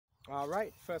All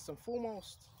right, first and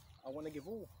foremost, I want to give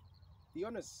all the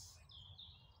honors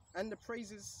and the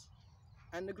praises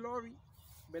and the glory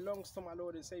belongs to my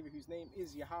Lord and Savior, whose name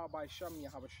is Yahweh Sham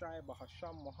Yahweh Shai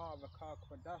Bahasham Muharakah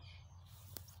Kwadash.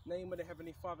 Name of the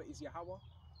Heavenly Father is Yahweh.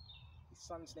 His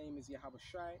Son's name is Yahweh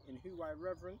Shai, in who I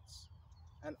reverence,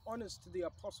 and honors to the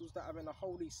apostles that are in the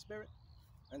Holy Spirit,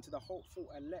 and to the hopeful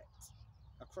elect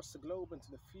across the globe, and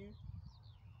to the few,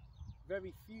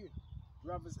 very few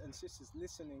brothers and sisters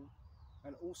listening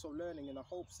and also learning in the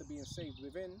hopes of being saved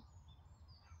within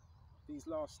these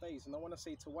last days. And I want to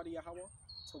say to Wadi Yahweh,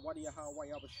 to Wadi Yahweh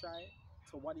Yahweh Shai,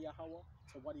 to Wadi Yahweh,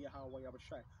 to Wadi Yahweh Yahweh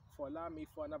Shai, for allowing me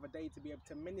for another day to be able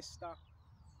to minister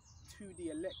to the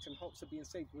elect in hopes of being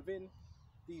saved within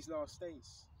these last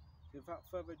days. Without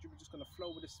further ado, we're just going to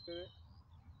flow with the Spirit.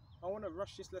 I want to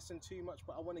rush this lesson too much,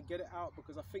 but I want to get it out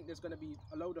because I think there's going to be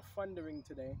a load of thundering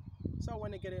today. So I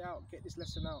want to get it out, get this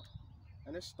lesson out.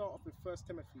 And let's start off with 1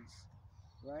 Timothy's,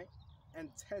 right? And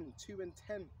 10, 2 and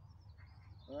 10,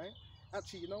 right?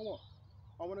 Actually, you know what?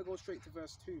 I want to go straight to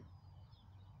verse 2,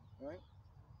 right?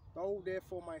 Go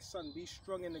therefore, my son, be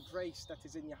strong in the grace that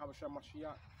is in Yahweh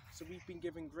Mashiach. So we've been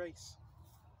given grace.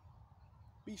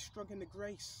 Be strong in the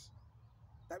grace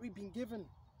that we've been given.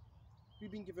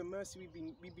 We've been given mercy,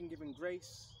 we've been given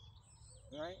grace,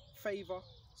 right? Favor,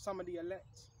 some of the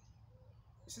elect.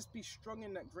 Let's just be strong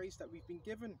in that grace that we've been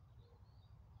given,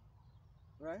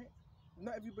 right?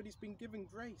 Not everybody's been given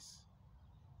grace.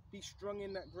 Be strong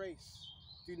in that grace.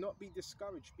 Do not be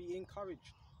discouraged, be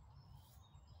encouraged.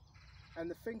 And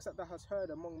the things that thou hast heard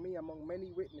among me, among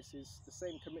many witnesses, the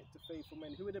same commit to faithful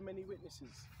men. Who are the many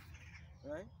witnesses,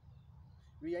 right?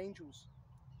 The angels,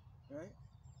 right?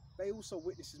 They also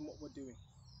witness in what we're doing,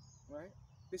 right?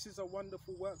 This is a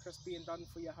wonderful work that's being done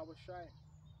for Yahweh Shai.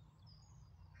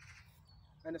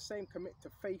 And the same commit to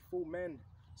faithful men.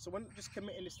 So we're not just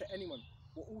committing this to anyone.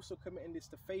 We're also committing this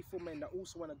to faithful men that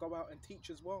also want to go out and teach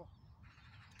as well.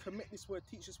 Commit this word,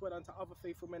 teach this word unto other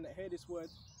faithful men that hear this word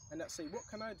and that say, what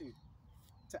can I do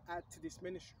to add to this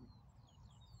ministry?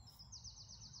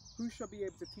 Who shall be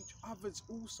able to teach others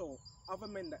also, other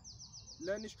men that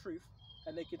learn this truth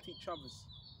and they can teach others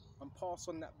and pass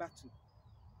on that baton,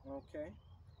 okay?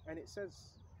 And it says,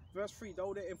 verse 3,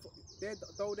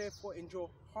 though therefore endure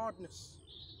hardness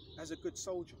as a good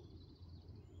soldier.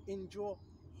 Endure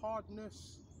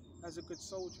hardness as a good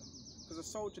soldier. Because a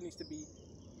soldier needs to be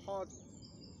hard.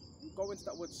 You go into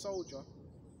that word soldier,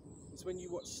 it's when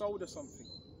you solder something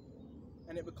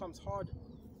and it becomes hardened,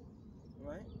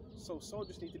 right? So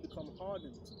soldiers need to become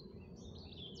hardened.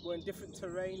 We're in different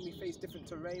terrain, we face different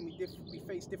terrain, we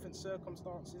face different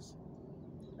circumstances,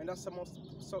 and that's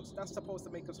supposed to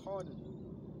make us harden,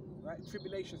 right?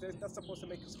 Tribulations, that's supposed to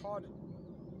make us harden.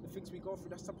 The things we go through,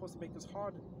 that's supposed to make us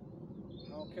harden,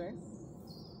 okay?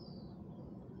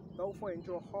 Therefore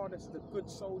endure hardness as a good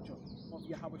soldier of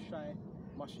Yahweh Shai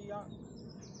Mashiach,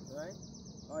 right?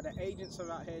 The agents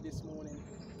are out here this morning,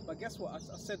 but guess what?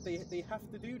 I said they have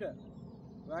to do that,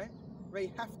 right? They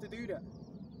have to do that.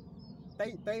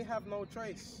 They have no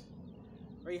choice.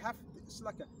 They have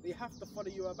to follow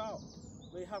you about.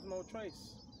 They have no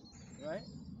choice, right?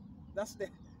 That's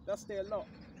their lot,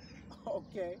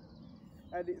 okay?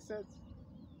 And it says,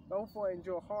 therefore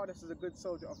endure hardness as a good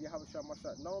soldier of Yahweh Shai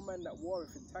Mashiach. No man that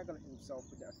warreth entangleth himself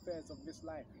with the affairs of this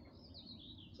life,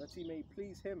 that he may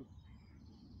please him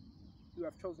who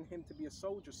have chosen him to be a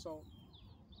soldier. So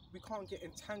we can't get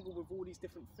entangled with all these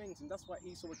different things, and that's why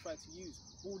Esau would try to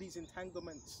use all these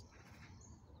entanglements,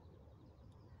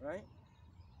 right?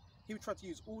 He would try to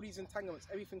use all these entanglements,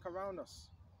 everything around us,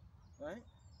 right?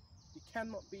 You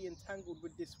cannot be entangled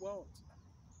with this world,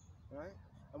 right?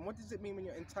 And what does it mean when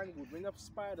you're entangled? When a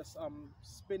spider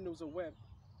spindles a web,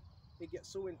 it gets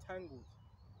so entangled,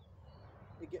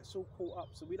 it gets so caught up.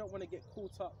 So we don't want to get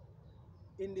caught up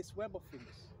in this web of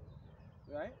things,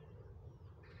 right?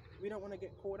 We don't want to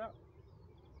get caught up,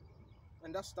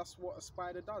 and that's what a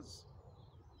spider does,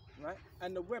 right?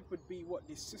 And the web would be what?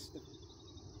 This system,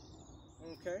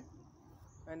 okay?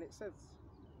 And it says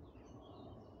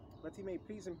that he may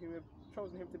please him who have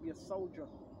chosen him to be a soldier.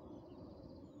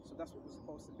 So that's what we're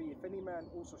supposed to be. If any man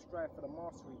also strive for the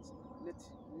masteries,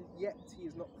 yet he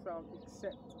is not crowned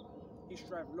except he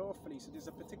strive lawfully. So there's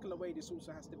a particular way this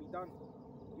also has to be done.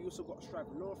 We also got to strive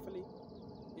lawfully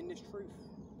in this truth,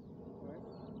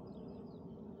 right?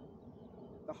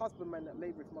 The husbandman that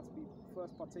laboureth must be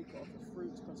first partaker of the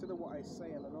fruits. Consider what I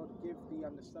say, and the Lord give thee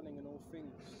understanding in all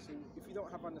things. So if you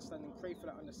don't have understanding, pray for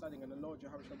that understanding, and the Lord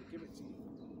Yahweh shall give it to you,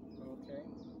 okay?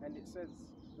 And it says,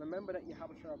 remember that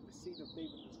Yahweh shall have the seed of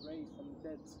David was raised from the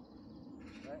dead,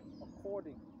 right?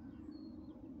 According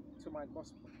to my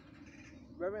gospel.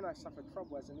 wherein I suffer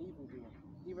trouble as an evildoer,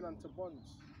 even unto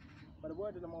bonds. But the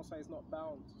word of the Most High is not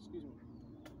bound. Excuse me.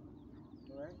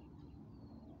 Alright?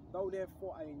 Though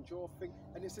therefore I endure things,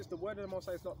 and it says the word of the Most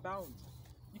High is not bound.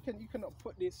 You cannot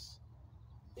put this.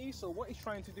 Esau, what he's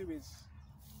trying to do is,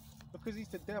 because he's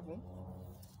the devil,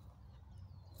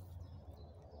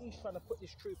 he's trying to put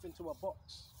this truth into a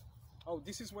box. Oh,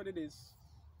 this is what it is,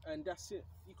 and that's it.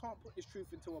 You can't put this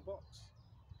truth into a box.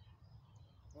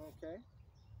 Okay?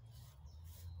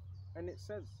 And it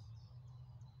says,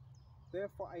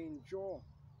 therefore I endure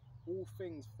all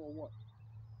things for what?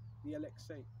 The elect's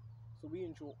sake. So we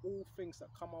endure all things that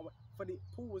come our way.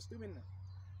 Paul was doing that.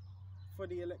 For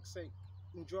the elect's sake.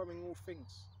 Enduring all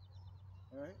things.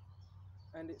 Alright?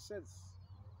 And it says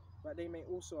that they may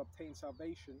also obtain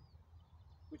salvation,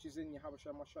 which is in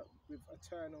Yahushua Mashiach, with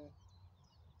eternal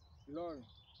glory.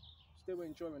 Still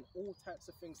enjoying all types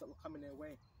of things that will come in their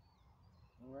way.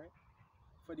 Alright?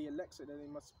 For the elect, so that they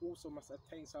must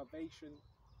obtain salvation,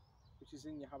 which is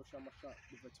in Yahushua Mashiach,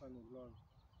 with eternal glory.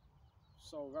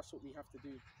 So that's what we have to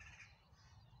do.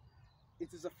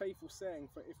 It is a faithful saying,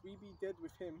 for if we be dead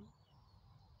with him,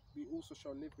 we also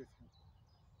shall live with him.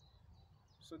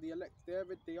 So the elect,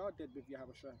 they are dead with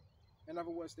Yahushua. In other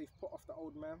words, they've put off the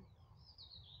old man.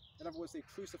 In other words, they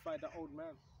crucified the old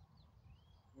man.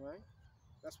 Right?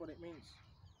 That's what it means.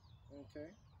 Okay?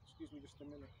 Excuse me just a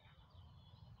minute.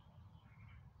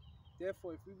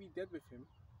 Therefore, if we be dead with him,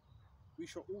 we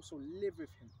shall also live with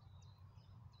him.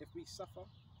 If we suffer,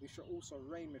 we shall also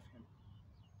reign with him.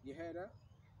 You hear that?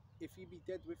 If we be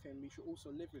dead with him, we shall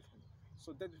also live with him.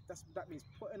 So that means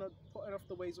putting off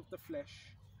the ways of the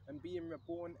flesh and being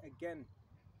reborn again.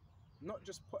 Not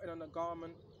just putting on a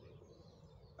garment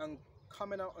and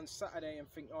coming out on Saturday and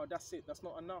think, oh, that's it, that's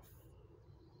not enough.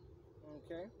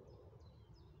 Okay?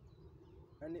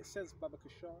 And it says, Baba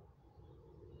Kashar,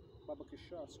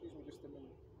 excuse me just a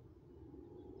minute.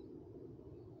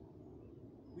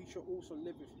 We shall also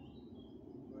live with him.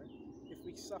 Right? If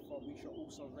we suffer, we shall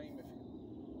also reign with him.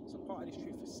 So part of this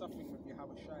truth is suffering with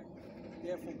Yahushua.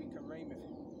 Therefore we can reign with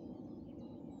him.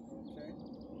 Okay?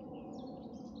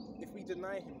 If we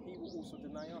deny him, he will also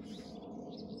deny us.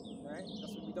 Right?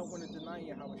 That's why we don't want to deny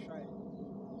Yahushua.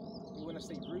 We want to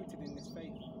stay rooted in this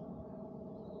faith.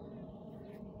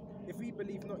 If we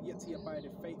believe not, yet he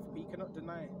abideth faithful, he cannot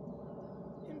deny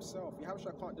himself.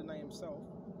 Yahushua can't deny himself.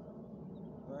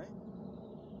 Right?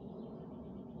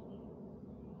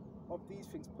 Of these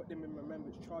things put them in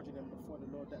remembrance, charging them before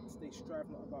the Lord, that they strive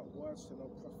not about words to no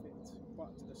profit,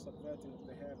 but to the subverting of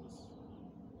the heavens.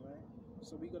 Right?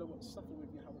 So we got to suffer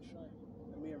with Yahushua,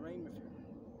 and we reign with him.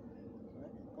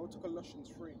 Right? Go to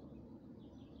Colossians 3.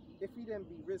 If you then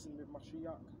be risen with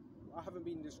Mashiach, I haven't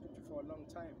been in this scripture for a long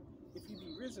time. If you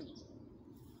be risen,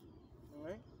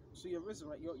 alright? So you're risen,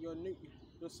 right?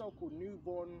 You're so-called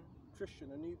newborn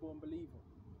Christian, a newborn believer,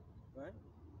 right?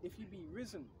 If you be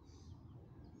risen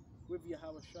with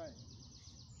Yahushua,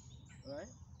 right?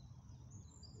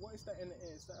 What is that in the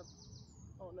air? Is that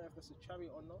I don't know if that's a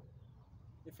chariot or not.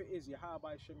 If it is,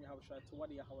 Yahweh Shem Yahushua,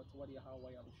 Tawadi Yahweh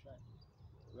Yahushua,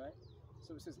 right?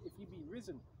 So it says, if you be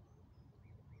risen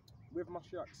with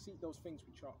Mashiach, seek those things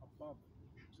which are above.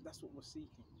 So that's what we're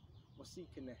seeking. We're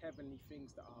seeking the heavenly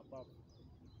things that are above,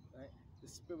 right? The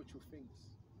spiritual things,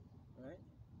 right?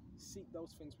 Seek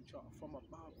those things which are from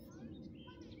above,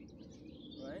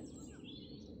 right?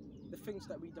 The things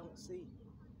that we don't see,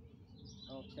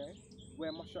 okay?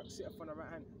 Where Mashiach sitteth on the right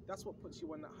hand, that's what puts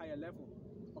you on that higher level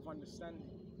of understanding,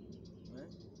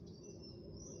 right?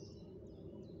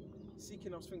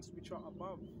 Seeking those things which are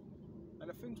above. And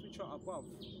the things which are above,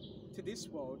 to this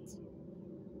world,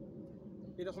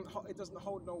 it doesn't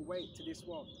hold no weight to this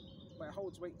world, but it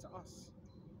holds weight to us,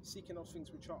 seeking those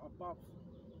things which are above.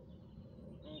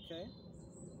 Okay?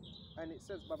 And it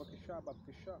says, Baba Kasha,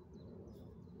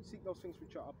 seek those things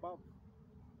which are above.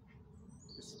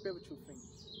 The spiritual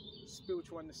things,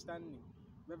 spiritual understanding,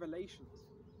 revelations,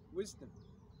 wisdom,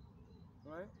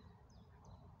 right?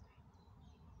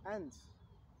 And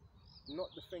not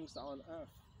the things that are on earth.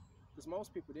 Because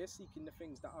most people, they're seeking the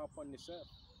things that are upon this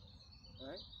earth,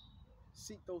 right?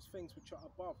 Seek those things which are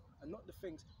above, and not the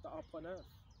things that are upon earth,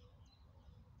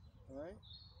 right?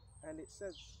 And it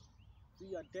says,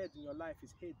 we are dead and your life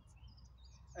is hid.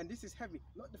 And this is heavy,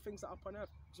 not the things that are upon earth,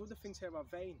 because all the things here are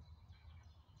vain.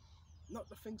 Not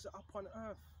the things that are upon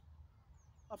earth.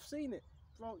 I've seen it,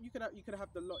 bro. You could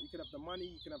have the lot, you could have the money,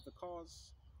 you can have the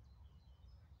cars,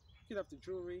 you could have the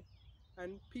jewelry,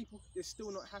 and people, they're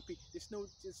still not happy.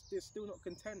 They're still not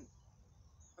content.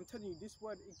 I'm telling you, this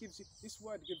word gives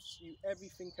you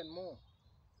everything and more.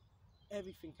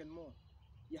 Everything and more.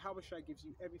 Yahushua gives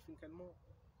you everything and more.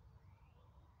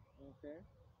 Okay?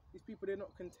 These people, they're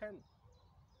not content.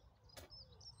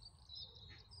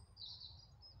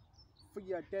 For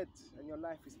you are dead and your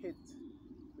life is hid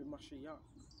with Mashiach.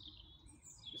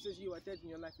 It says you are dead and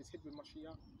your life is hid with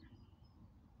Mashiach.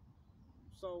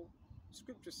 So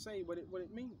scriptures say what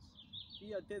it means.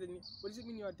 You are dead, and what does it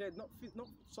mean you are dead? Not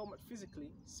so much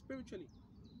physically, spiritually,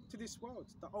 to this world,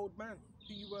 the old man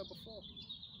who you were before,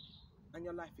 and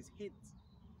your life is hid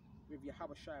with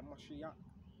Yahweh Shai and Mashiach.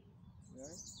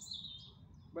 Yeah?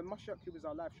 When Mashiach, who is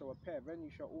our life, shall appear, then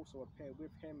you shall also appear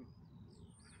with him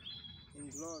in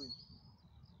glory.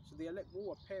 So the elect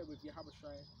will appear with Yahweh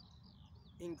Shai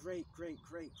in great glory,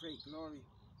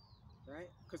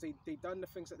 right? Because they done the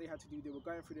things that they had to do. They were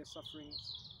going through their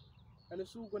sufferings, and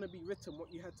it's all going to be written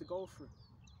what you had to go through,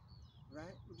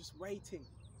 right? We're just waiting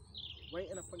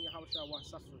upon Yahweh Shai while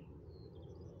suffering,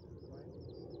 right?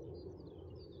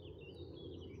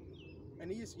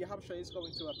 And Yahweh Shai is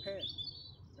going to appear,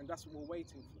 and that's what we're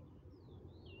waiting for,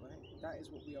 right? That is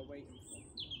what we are waiting for.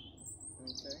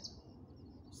 Okay.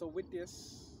 So with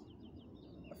this,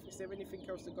 is there anything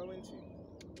else to go into?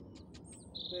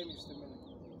 Bear me just a minute,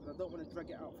 because I don't want to drag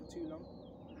it out for too long.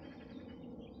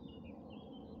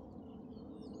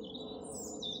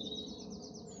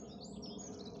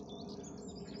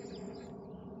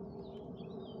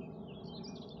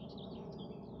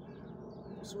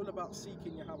 It's all about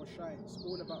seeking Yahweh Shai. It's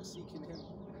all about seeking him.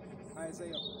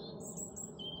 Isaiah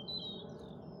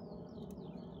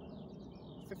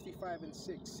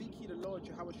 55:6. Seek ye the Lord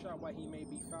Yahweh Shai while he may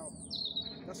be found.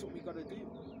 That's what we got to do.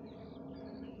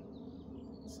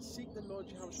 So seek the Lord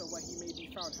Yahweh Shai while he may be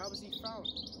found. How is he found?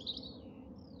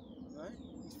 Right?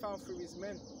 He's found through his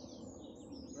men.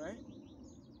 Right?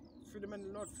 Through the men of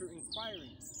the Lord, through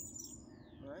inquiring.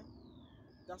 Right?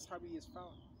 That's how he is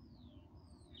found.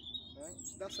 Right?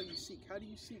 So that's how you seek. How do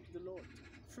you seek the Lord?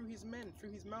 Through his men,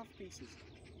 through his mouthpieces,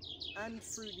 and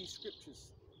through these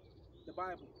scriptures, the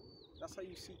Bible. That's how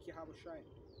you seek Yahweh Shai.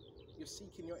 You're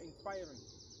seeking, you're inquiring.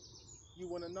 You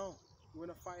want to know. You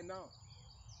want to find out.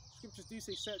 Scriptures do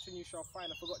say, search and you shall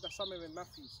find. I forgot that's somewhere in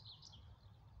Matthew.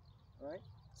 Right?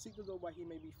 Seek the Lord while he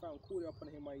may be found. Call upon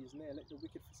him while he is near. Let the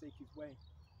wicked forsake his way.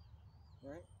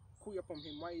 Right? Call upon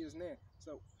him while he is near.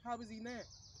 So how is he near?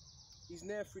 He's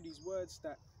near through these words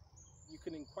that you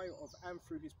can inquire of, and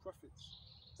through his prophets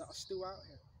that are still out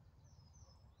here.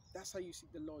 That's how you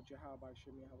seek the Lord Yahweh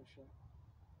Shem Yahweh Shai.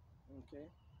 Okay?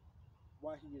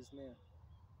 While he is near.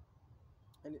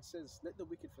 And it says, let the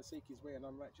wicked forsake his way and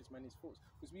unrighteous man his thoughts.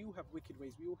 Because we all have wicked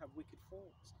ways. We all have wicked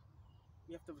thoughts.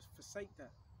 We have to forsake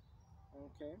that.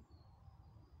 Okay?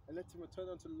 And let him return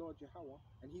unto the Lord Yahweh,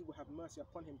 and he will have mercy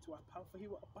upon him to our power, for he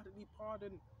will abundantly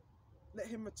pardon. Let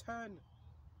him return.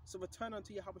 So return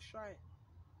unto Yahweh Shai.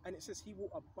 And it says he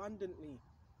will abundantly.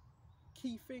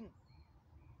 Key thing.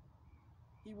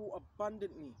 He will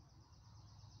abundantly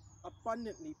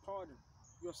pardon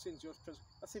your sins, your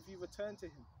transgressions. That's if you return to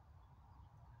him.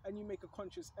 And you make a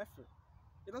conscious effort.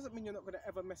 It doesn't mean you're not going to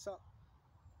ever mess up.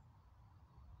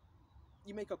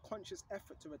 You make a conscious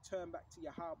effort to return back to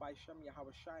Yahweh Shem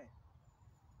Yahweh Shai.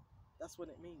 That's what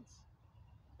it means.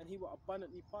 And he will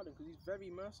abundantly pardon because he's very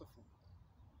merciful.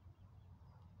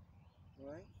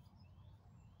 Right?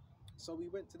 So we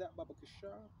went to that Baba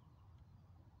Kashar.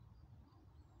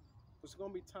 There's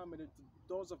going to be time when the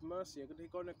doors of mercy are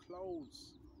going to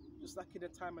close. Just like in the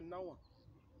time of Noah.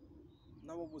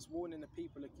 Noah was warning the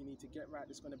people, look, you need to get right.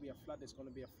 There's going to be a flood. There's going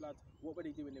to be a flood. What were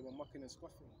they doing? They were mocking and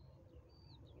scoffing.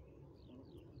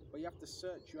 But you have to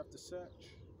search. You have to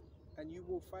search. And you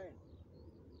will find.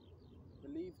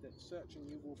 Believe that. Search and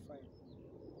you will find.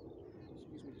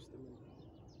 Excuse me just a minute.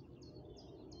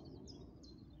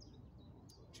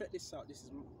 Check this out. This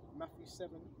is Matthew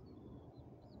 7:7.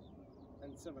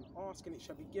 Ask and it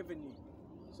shall be given you.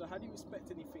 So how do you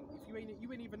expect anything? If you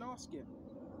ain't even ask yet.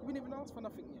 You ain't even ask for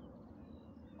nothing yet.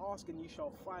 Ask and you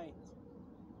shall find.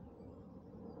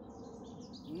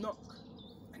 Knock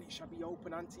and it shall be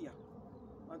open unto you.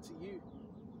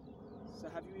 So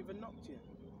have you even knocked yet?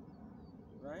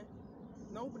 Right?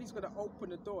 Nobody's going to open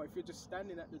the door if you're just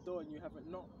standing at the door and you haven't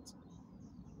knocked.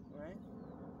 Right?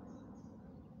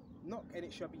 Knock and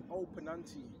it shall be open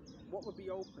unto you. What will be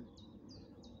open?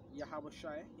 Yahweh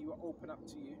Shai, he will open up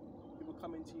to you. He will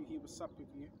come into you, he will sup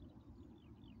with you.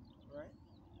 Right?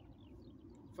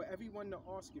 For everyone that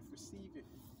asketh, receiveth.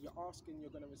 You're asking, you're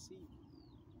going to receive.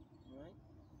 Right?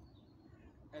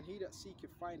 And he that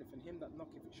seeketh, findeth, and him that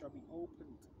knocketh, it shall be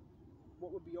opened.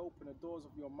 What will be open? The doors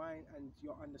of your mind and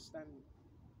your understanding.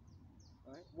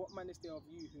 Right? What man is there of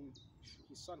you whom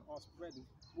his son asked bread, and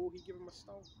will he give him a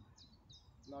stone?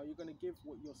 Now you're going to give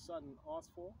what your son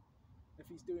asked for if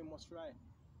he's doing what's right.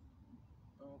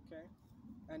 Okay?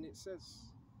 And it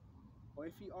says, Or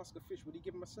if he asked a fish, would he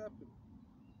give him a serpent?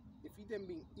 If he then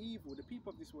being evil, the people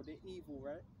of this world, they're evil,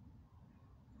 right?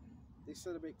 They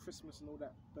celebrate Christmas and all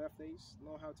that, birthdays,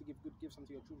 know how to give good gifts unto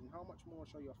your children. How much more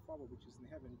shall your Father which is in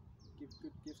heaven give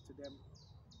good gifts to them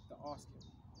that ask him?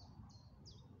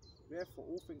 Therefore,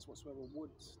 all things whatsoever would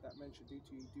that men should do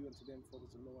to you, do unto them, for it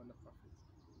is the law and the prophets.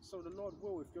 So the Lord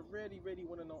will, if you really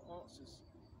want to know answers,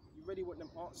 you really want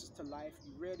them answers to life,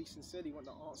 you really sincerely want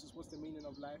the answers, what's the meaning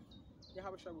of life,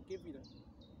 Yahweh will give you them.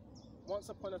 Once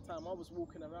upon a time, I was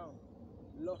walking around,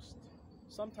 lost,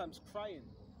 sometimes crying.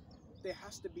 There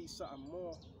has to be something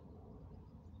more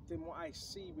than what I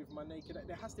see with my naked eye.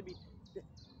 There has to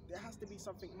be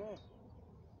something more.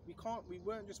 We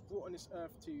weren't just brought on this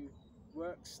earth to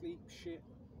work, sleep, shit,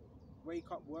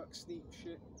 wake up, work, sleep,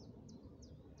 shit.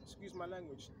 Excuse my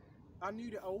language. I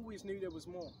always knew there was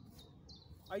more.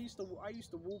 I used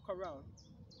to walk around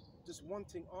just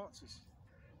wanting answers.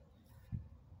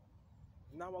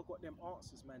 Now I got them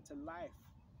answers, man, to life,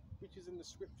 which is in the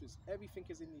scriptures. Everything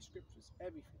is in these scriptures.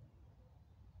 Everything.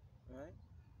 Right?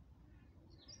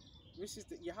 This is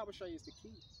Yahweh Shai is the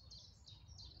key.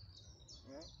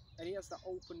 Right? And he has that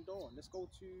open door. Let's go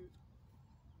to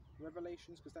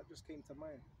Revelations, because that just came to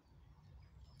mind.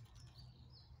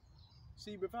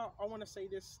 See, I want to say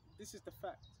this is the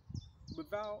fact.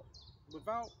 Without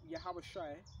Yahweh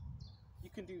Shai, you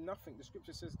can do nothing. The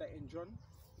scripture says that in John,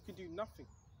 you can do nothing.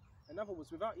 In other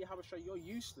words, without Yahweh Shai, you're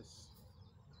useless.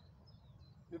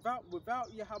 Without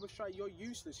Yahweh Shai, you're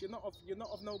useless. You're not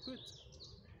of no good.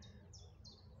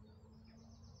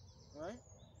 Right?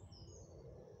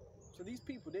 So these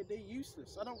people, they're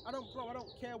useless. I don't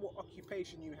care what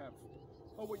occupation you have.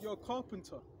 Oh, what, you're a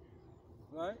carpenter,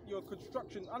 right? You're a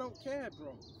construction. I don't care,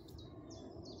 bro.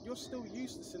 You're still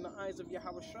useless in the eyes of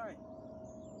Yahweh Shai.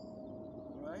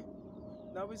 Right?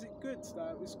 Now, is it good?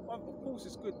 Of course,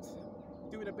 it's good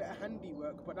doing a bit of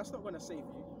handiwork, but that's not going to save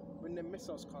you when the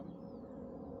missiles come,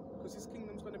 because his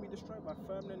kingdom's going to be destroyed by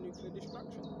permanent nuclear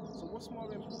destruction. So what's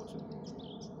more important?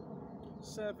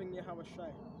 Serving Yahweh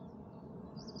Shai.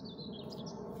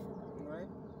 Right?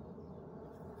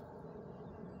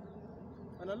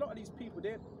 And a lot of these people,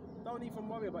 they don't even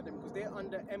worry about them because they're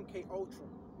under MK Ultra.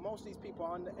 Most of these people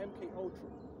are under MK Ultra.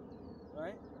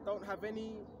 Right? Don't have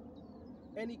any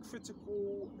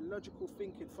critical, logical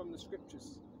thinking from the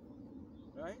scriptures.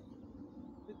 Right?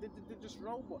 They're just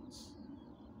robots.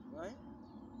 Right?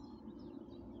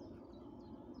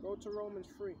 Go to Romans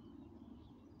 3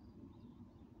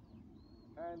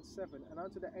 and 7. And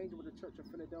unto the angel of the church of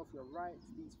Philadelphia write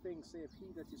these things, saith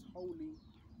he that is holy,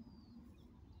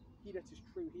 he that is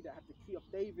true, he that hath the key of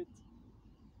David,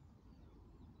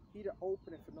 he that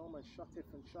openeth and no man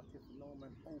shutteth, and shutteth and no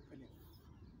man openeth.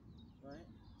 Right?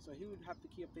 So he would have the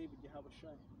key of David, Yahweh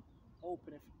Shai.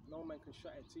 Openeth, no man can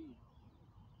shut it to you.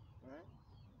 Right?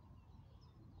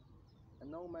 And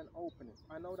no man openeth.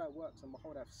 I know that works, and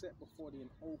behold, I've set before thee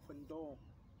an open door.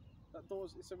 That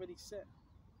door's, it's already set.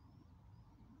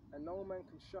 And no man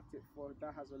can shut it, for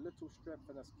thou hast a little strength,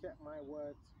 and hast kept my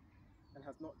words, and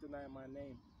hast not denied my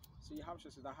name. So Yahweh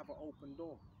says, I have an open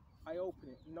door. I open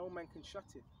it, no man can shut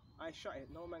it. I shut it,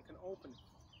 no man can open it.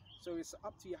 So it's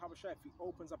up to Yahweh Shai if he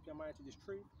opens up your mind to this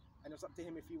truth, and it's up to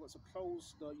him if he wants to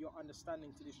close your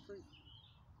understanding to this truth.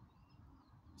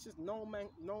 He says no man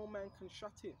can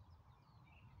shut it.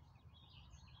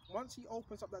 Once he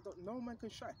opens up that door, no man can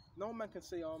shut it. No man can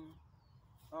say,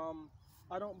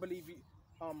 I don't believe you,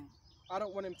 I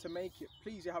don't want him to make it.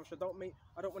 Please, Yahweh Shai,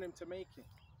 I don't want him to make it.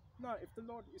 No, if the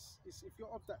Lord is if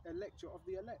you're of that elect, you're of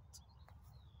the elect.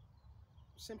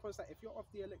 Simple as that. If you're of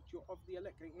the elect, you're of the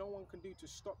elect. Ain't no one can do to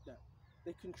stop that.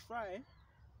 They can try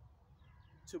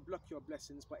to block your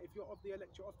blessings, but if you're of the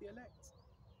elect, you're of the elect.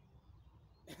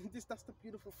 And that's the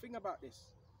beautiful thing about this.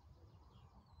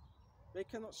 They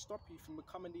cannot stop you from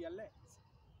becoming the elect.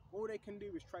 All they can do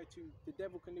is the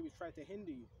devil can do is try to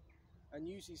hinder you and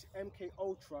use these MK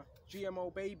Ultra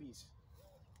GMO babies.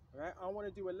 Right? I want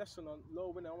to do a lesson on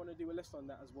Lord, I want to do a lesson on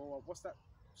that as well. What's that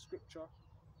scripture?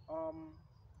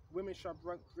 Women shall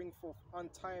bring forth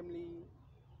untimely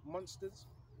monsters.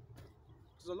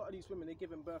 Because a lot of these women, they're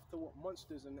giving birth to what?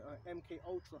 Monsters and MK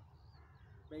Ultra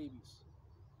babies.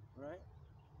 Right?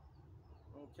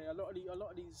 Okay, a lot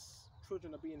of these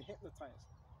children are being hypnotized.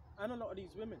 And a lot of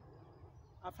these women.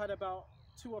 I've had about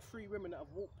 2 or 3 women that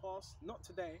have walked past, not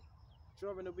today,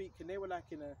 during the week, and they were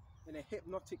like in a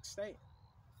hypnotic state.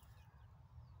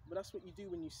 But that's what you do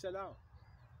when you sell out,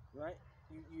 right?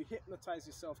 You hypnotize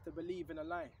yourself to believe in a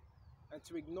lie and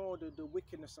to ignore the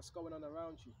wickedness that's going on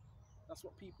around you. That's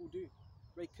what people do.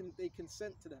 They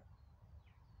consent to that,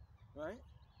 right?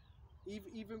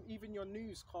 Even your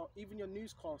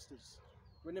newscasters,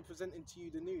 when they're presenting to you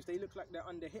the news, they look like they're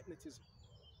under hypnotism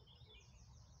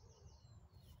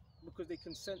because they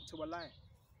consent to a lie.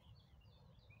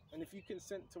 And if you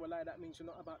consent to a lie, that means you're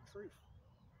not about truth.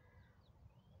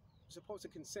 You're supposed to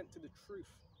consent to the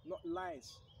truth, not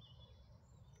lies.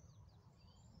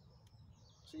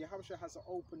 So Yahushua has an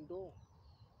open door,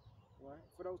 right,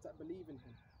 for those that believe in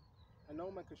him. And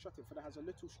no man can shut it, for that has a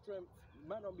little strength. It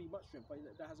might not be much strength, but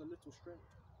that has a little strength.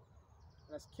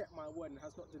 And has kept my word and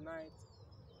has not denied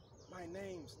my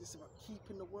names. This is about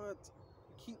keeping the word.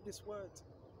 Keep this word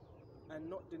and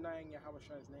not denying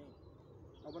Yahushua's name.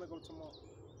 I want to go to Mark.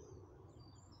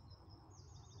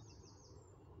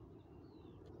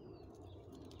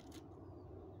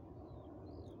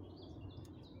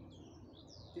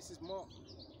 This is Mark.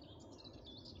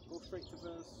 Go straight to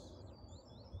verse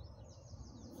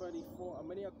 34. And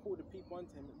many are called the people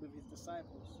unto him with his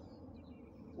disciples.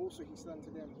 Also he said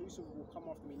unto them, whosoever will come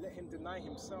after me, let him deny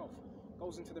himself.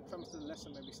 Goes into the premise of the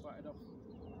lesson where we started off.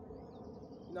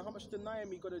 You know how much denying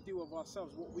we got to do of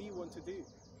ourselves, what we want to do,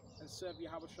 and serve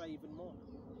Yahushua even more.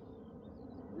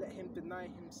 Let him deny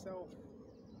himself.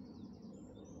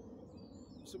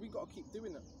 So we got to keep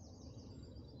doing it.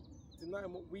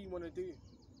 Denying what we want to do.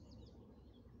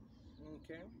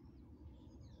 Okay?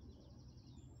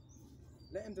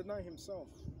 Let him deny himself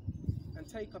and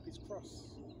take up his cross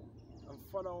and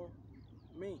follow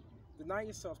me. Deny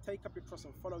yourself, take up your cross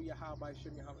and follow Yahweh by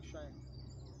Shem Yahushua.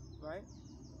 Right?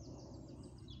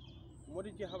 And what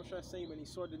did Yahushua say when he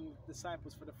saw the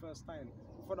disciples for the first time?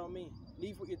 Follow me.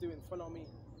 Leave what you're doing, follow me.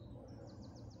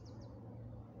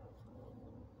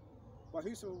 But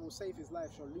whosoever will save his life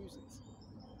shall lose it.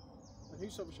 And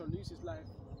whosoever shall lose his life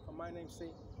for my name's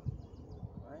sake,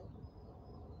 right?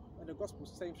 And the gospel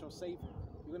same shall save him.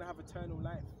 You're going to have eternal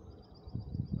life,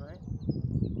 right?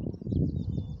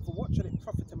 For what shall it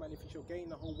profit a man if he shall gain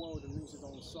the whole world and lose his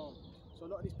own soul? So a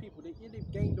lot of these people,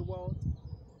 they've gained the world,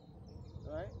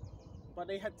 right? But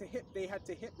they had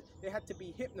to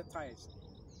be hypnotized.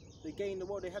 They gained the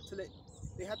world. They had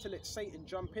to let Satan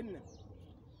jump in them.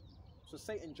 So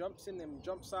Satan jumps in them,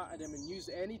 jumps out of them, and uses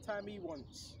it anytime he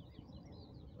wants,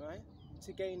 right?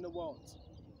 To gain the world.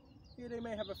 Yeah, they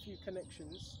may have a few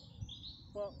connections,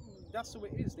 but that's who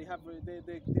it is. They have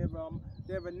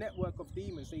they're a network of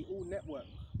demons. They all network,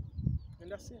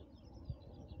 and that's it.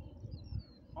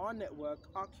 Our network,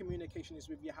 our communication is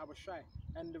with Yahushua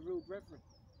and the real brethren.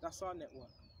 That's our network,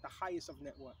 the highest of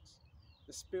networks,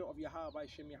 the spirit of Yahweh by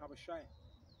Shem Yahushua,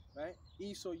 right?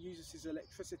 Esau uses his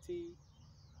electricity,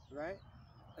 right,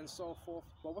 and so forth.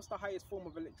 But what's the highest form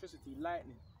of electricity?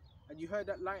 Lightning. And you heard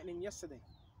that lightning yesterday.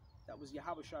 That was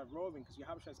Yahushua roaring, because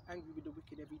Yahushua is angry with the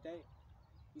wicked every day.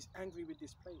 He's angry with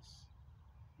this place.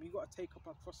 We got to take up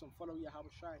our cross and follow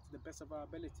Yahushua to the best of our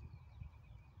ability.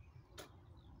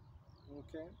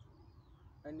 Okay?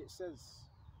 And it says,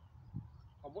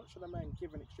 and what should a man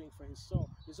give in exchange for his soul?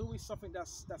 There's always something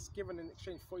that's given in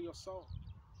exchange for your soul.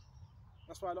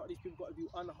 That's why a lot of these people got to do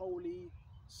unholy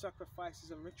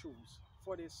sacrifices and rituals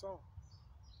for their soul.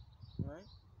 Right?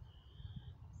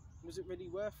 Was it really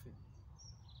worth it?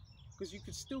 Because you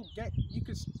could still get,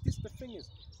 the thing is,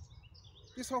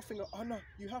 this whole thing of, oh no,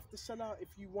 you have to sell out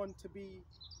if you want to be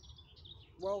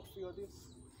wealthy or this.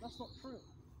 That's not true.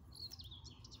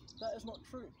 That is not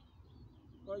true.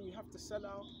 Right? You have to sell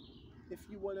out if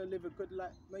you want to live a good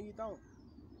life. No, you don't.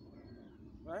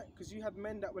 Right? Because you had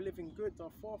men that were living good,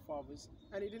 our forefathers,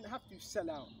 and they didn't have to sell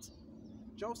out.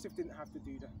 Joseph didn't have to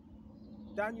do that.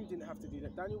 Daniel didn't have to do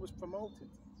that. Daniel was promoted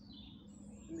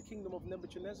in the kingdom of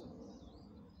Nebuchadnezzar.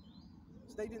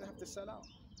 So they didn't have to sell out.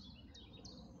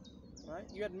 Right?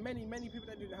 You had many people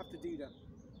that didn't have to do that.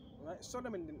 Right?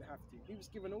 Solomon didn't have to. He was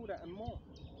given all that and more.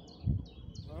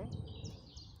 Right?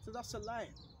 So that's a lie.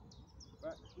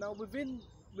 Right? Now within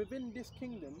this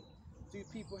kingdom, do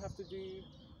people have to do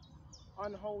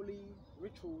unholy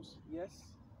rituals? Yes.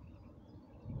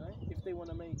 Right? If they want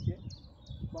to make it.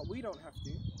 But we don't have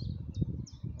to.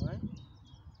 Right?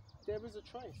 There is a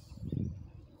choice.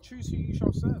 Choose who you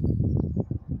shall serve.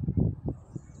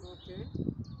 Okay?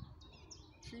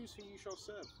 Choose who you shall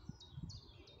serve.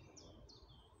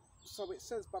 So it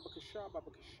says, Babakashah,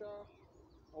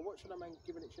 or what should a man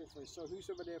give in exchange for his soul?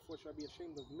 Whosoever therefore shall be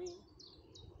ashamed of me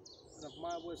and of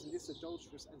my words in this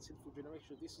adulterous and sinful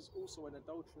generation. This is also an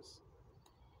adulterous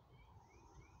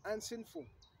and sinful.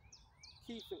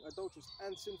 Key thing, adulterous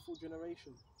and sinful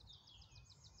generation.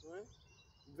 Right?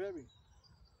 Very.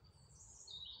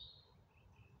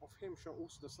 Of him shall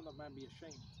also the Son of Man be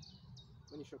ashamed,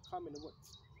 when he shall come in the what?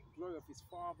 Glory of his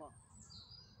Father,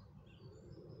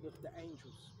 with the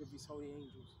angels, with his holy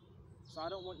angels. So I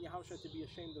don't want Yahushua to be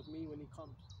ashamed of me when he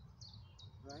comes.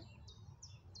 Right?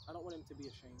 I don't want him to be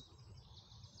ashamed,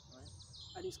 right?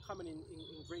 And he's coming in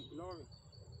great glory.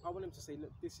 I want him to say,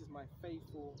 look, this is my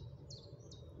faithful,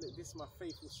 look, this is my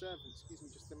faithful servant. Excuse me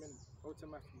just a minute. Go to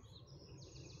Matthew.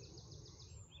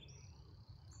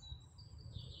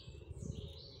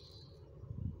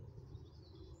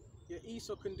 Yeah,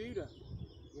 Esau can do that,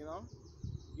 you know?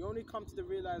 You only come to the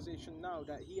realization now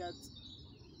that he had,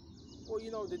 well,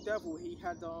 you know, the devil, he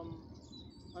had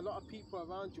a lot of people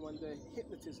around you under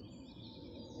hypnotism.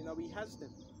 You know, he has them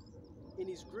in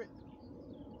his grip,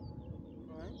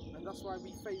 right? And that's why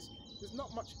we face, there's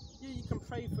not much, yeah, you can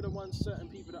pray for the ones, certain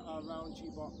people that are around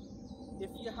you, but if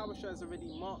Yahweh has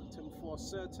already marked him for a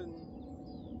certain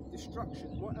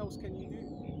destruction, what else can you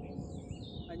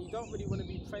do? And you don't really want to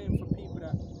be praying for people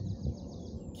that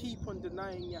keep on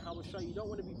denying Yahweh. You don't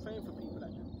want to be praying for people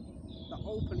like that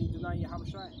openly deny Yahweh,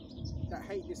 that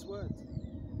hate this word.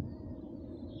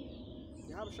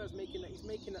 Yahweh is making that, he's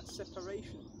making that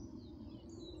separation.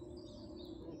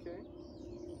 Okay?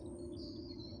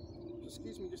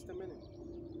 Excuse me just a minute.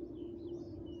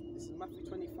 This is Matthew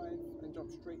 25 and jump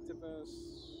straight to verse,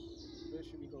 where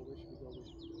should we go?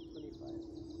 25.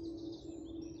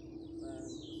 And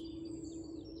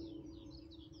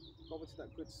go over to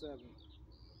that good servant.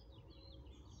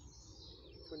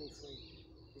 23.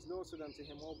 His Lord said unto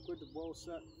him, O good,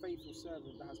 faithful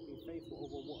servant that has been faithful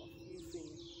over what a few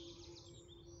things,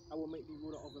 I will make thee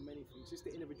ruler over many things. This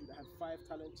is the individual that had 5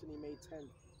 talents and he made 10.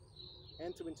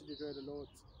 Enter into the joy of the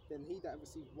Lord. Then he that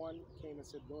received 1 came and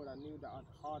said, Lord, I knew that a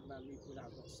hard man reaped where I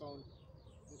have not sown,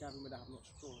 and gathered where I have not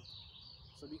strawed.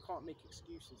 So we can't make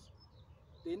excuses.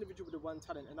 The individual with the 1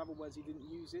 talent, in other words, he didn't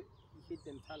use it, he hid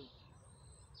them talent.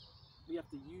 We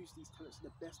have to use these talents to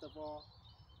the best of our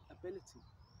ability,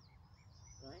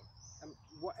 right? And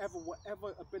whatever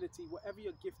ability, whatever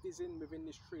your gift is in within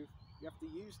this truth, you have to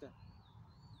use that,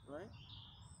 right?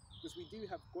 Because we do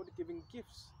have God-given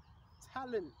gifts,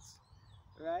 talents,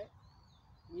 right?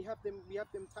 We have them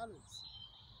talents,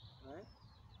 right?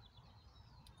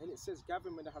 And it says,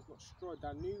 gathering when thou hast not strawed,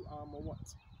 thou new or what?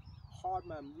 Hard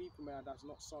man reaping when thou hast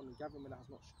not sown, and gathering when thou hast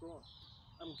not strawed.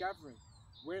 I'm gathering.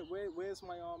 Where's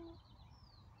my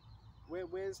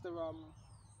where's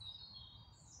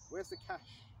the cash?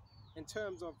 In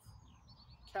terms of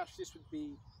cash, this would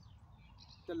be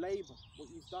the labor, what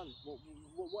you've done.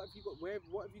 What have you got?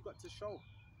 What have you got to show?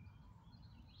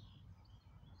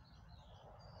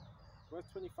 Verse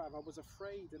 25, I was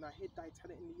afraid and I hid thy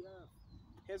talent in the earth.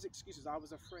 Here's excuses. I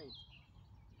was afraid.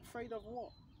 Afraid of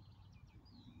what?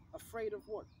 Afraid of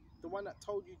what? The one that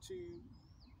told you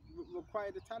to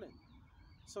require the talent.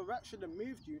 So that should have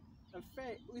moved you. And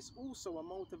fear is also a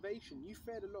motivation. You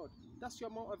fear the Lord. That's your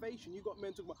motivation. You got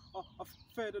men talking about, oh, I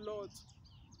fear the Lord.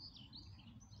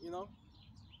 You know?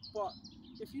 But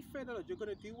if you fear the Lord, you're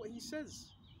going to do what he says.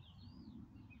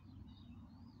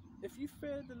 If you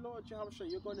fear the Lord, Yahweh,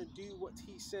 you're going to do what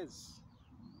he says.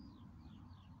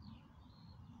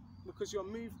 Because you're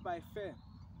moved by fear.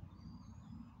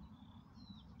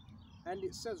 And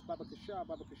it says, Babakasha,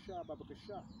 Babakasha,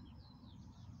 Babakasha.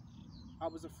 I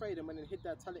was afraid and went and hid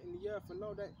that talent in the earth, and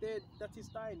lo, that is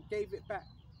dying, gave it back.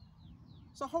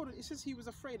 So hold on, it says he was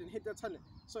afraid and hid that talent.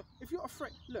 So if you're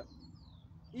afraid, look,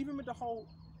 even with the whole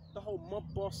mob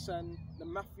boss and the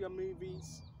mafia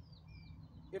movies,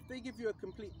 if they give you a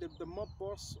complete, the mob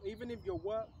boss, even if your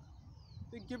work,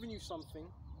 they're giving you something,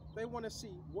 they want to see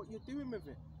what you're doing with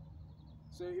it.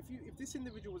 So if this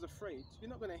individual was afraid, you're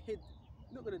not going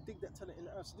to dig that talent in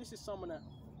the earth. So this is someone that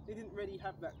they didn't really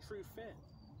have that true fear.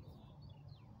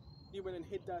 You went and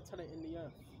hid that talent in the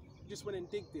earth. You just went and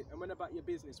digged it and went about your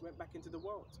business, went back into the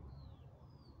world.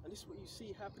 And this is what you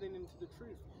see happening into the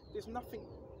truth.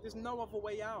 There's no other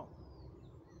way out.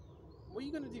 What are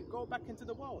you going to do? Go back into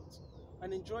the world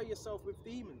and enjoy yourself with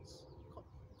demons?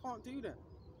 Can't do that.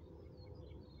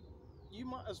 You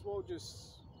might as well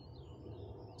just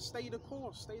stay the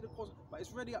course, but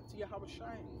it's really up to Yahweh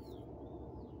Shai.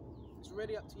 It's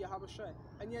really up to Yahweh Shai.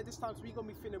 And yeah, this time we're going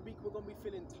to be feeling weak, we're going to be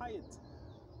feeling tired.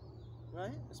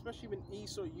 Right? Especially when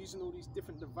Esau using all these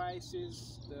different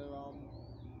devices,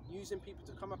 they're using people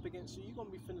to come up against you, you're going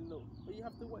to be feeling low. But you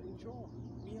have to endure.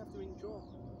 We have to endure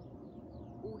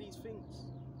all these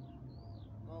things.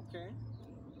 Okay?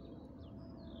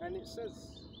 And it says,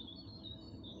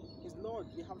 his Lord,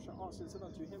 Yahweh answered and said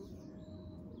unto him,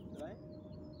 right?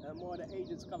 And more of the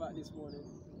agents come out this morning.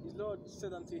 His Lord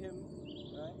said unto him,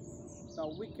 right? Thou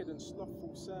wicked and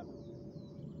slothful servant.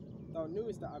 Thou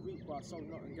knewest that I reap where I sow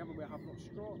not, and gather where I have not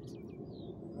strawed.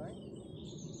 Right?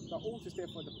 Thou oughtest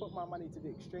therefore to put my money to the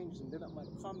exchange, and then at my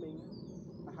coming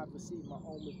I have received my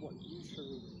own with what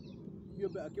usury. You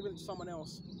better give it to someone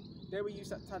else. They will use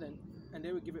that talent, and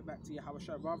they would give it back to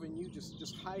Yahushua rather than you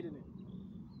just hiding it,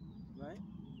 right?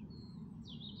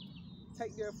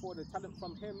 Take therefore the talent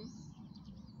from him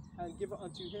and give it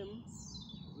unto him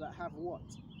that have what?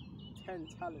 10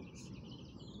 talents,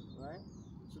 right?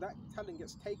 So that talent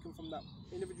gets taken from that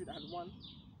individual that had 1,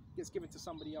 gets given to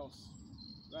somebody else,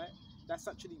 right? That's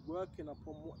actually working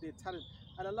upon what their talent.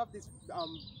 And I love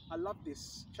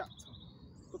this chapter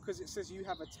because it says you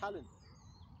have a talent,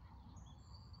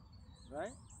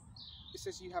 right? It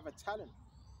says you have a talent,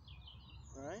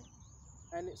 right?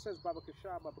 And it says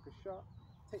Babakasha,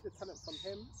 take the talent from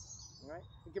him, right?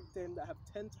 And give it to him that have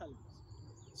 10 talents.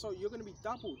 So you're going to be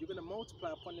doubled. You're going to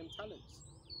multiply upon them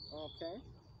talents, okay?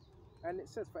 And it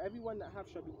says, for everyone that have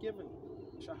shall be given,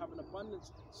 shall have an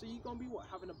abundance. So you're going to be what?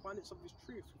 Have an abundance of this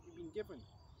truth you've been given.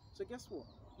 So guess what?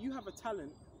 You have a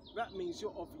talent. That means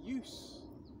you're of use.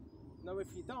 Now, if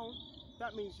you don't,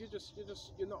 that means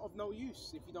you're not of no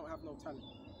use if you don't have no talent,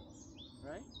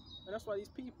 right? And that's why these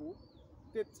people,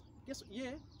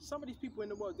 some of these people in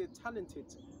the world, they're talented,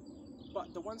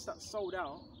 but the ones that sold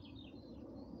out,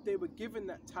 they were given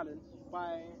that talent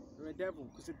by the devil,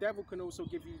 because the devil can also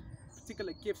give you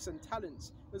particular gifts and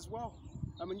talents as well.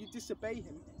 And when you disobey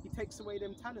him, he takes away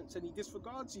them talents and he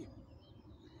disregards you.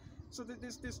 So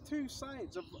there's two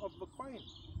sides of the coin.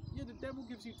 Yeah, the devil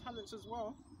gives you talents as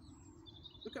well.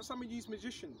 Look at some of these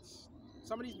magicians.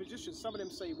 Some of them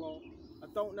say, well, I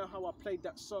don't know how I played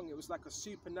that song. It was like a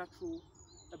supernatural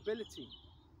ability.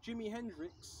 Jimi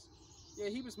Hendrix, yeah,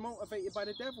 he was motivated by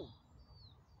the devil.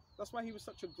 That's why he was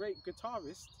such a great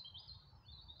guitarist,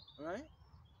 right?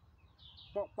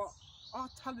 But our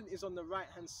talent is on the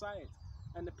right-hand side.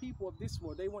 And the people of this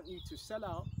world, they want you to sell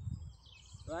out,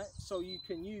 right? So you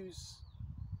can use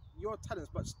your talents,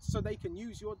 but so they can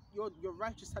use your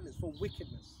righteous talents for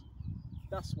wickedness.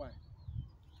 That's why.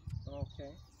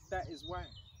 Okay, that is why.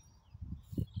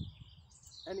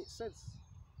 And it says,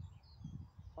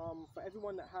 for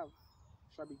everyone that have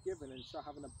shall be given, and shall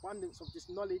have an abundance of this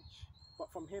knowledge,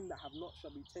 but from him that have not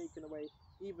shall be taken away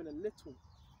even a little,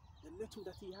 the little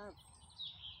that he have,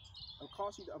 and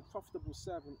cast you the unprofitable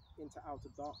servant into outer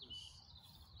darkness.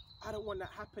 I don't want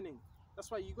that happening. That's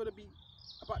why you got to be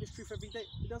about this truth every day.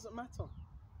 It doesn't matter.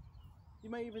 You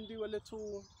may even do a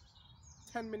little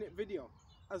 10-minute video,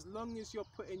 as long as you're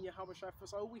putting your Yahushua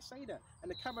first. I always say that, and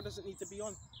the camera doesn't need to be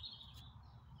on,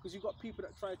 because you've got people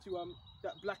that try to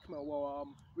that blackmail or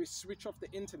we switch off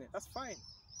the internet. That's fine.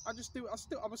 I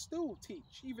will still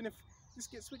teach, even if this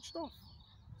gets switched off.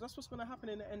 That's what's going to happen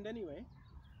in the end anyway,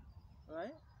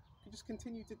 right? You just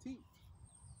continue to teach.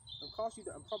 And cast you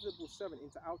the unprofitable servant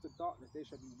into outer darkness. There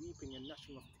shall be weeping and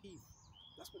gnashing of teeth.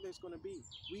 That's what there's going to be.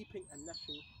 Weeping and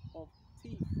gnashing of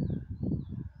teeth.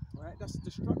 Right? That's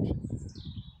destruction.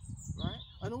 Right?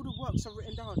 And all the works are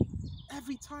written down.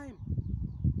 Every time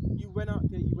you went out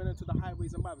there, you went into the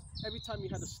highways and byways. Every time you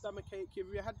had a stomachache, you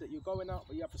had that. You're going out,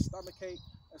 but you have a stomachache.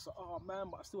 It's like, oh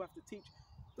man, but I still have to teach.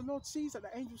 The Lord sees that.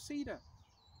 The angels see that.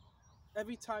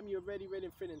 Every time you're ready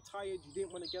and feeling tired, you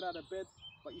didn't want to get out of bed,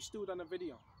 but you still done a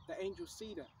video. The angels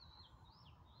see that,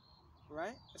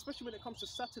 right? Especially when it comes to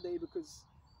Saturday, because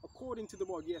according to the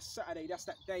world, yes, Saturday, that's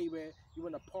that day where you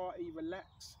want to party,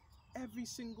 relax. Every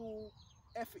single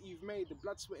effort you've made, the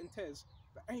blood, sweat, and tears,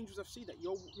 the angels have seen that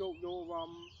your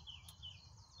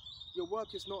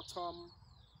work is not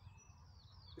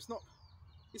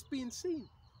it's being seen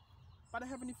by the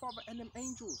Heavenly Father and them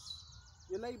angels.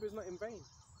 Your labor is not in vain.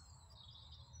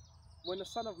 When the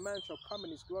Son of Man shall come in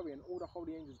his glory, and all the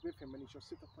holy angels with him, and he shall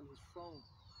sit upon his throne.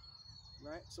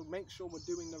 Right? So make sure we're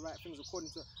doing the right things according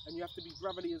to, and you have to be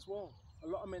brotherly as well. A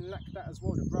lot of men lack that as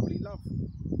well, the brotherly love.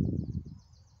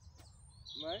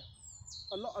 Right?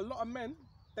 A lot of men,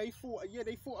 they thought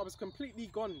I was completely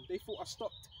gone. They thought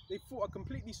I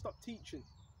completely stopped teaching.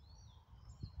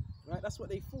 Right? That's what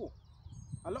they thought.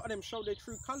 A lot of them show their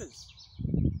true colours.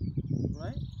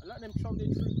 Right? A lot of them show their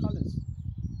true colours.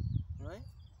 Right?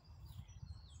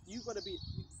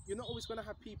 You're not always going to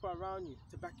have people around you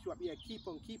to back you up. Yeah, keep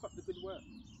up the good work.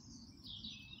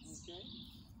 Okay?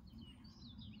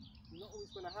 You're not always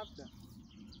going to have that.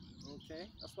 Okay?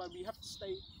 That's why we have to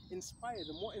stay inspired.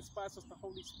 And what inspires us? The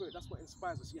Holy Spirit. That's what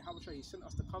inspires us. Yahushua, he sent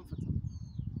us the Comforter.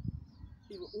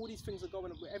 Even all these things are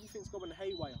going, everything's going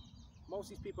haywire. Most of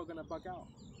these people are going to bug out.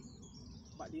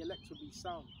 But the elect will be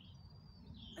sound.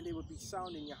 And they will be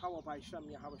sound in Yahweh by Shem,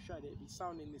 Yahushua. They will be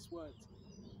sound in this word.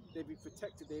 They'll be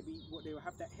protected. They will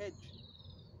have that hedge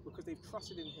because they've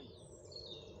trusted in him,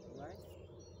 right?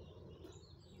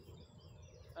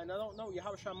 And I don't know,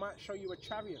 Yahushua might show you a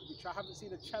chariot, which I haven't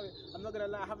seen a chariot. I'm not gonna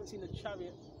lie, I haven't seen a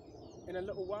chariot in a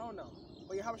little while now.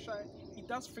 But Yahushua, he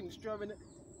does things during it.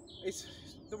 It's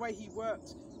the way he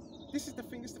works. this is the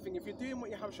thing, if you're doing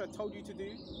what Yahushua told you to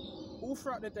do, all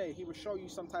throughout the day, he will show you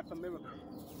some type of miracle.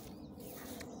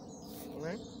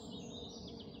 Right?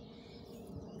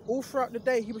 All throughout the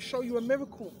day, he will show you a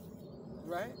miracle.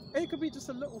 Right? And it could be just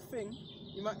a little thing.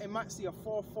 It might see a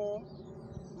 4-4,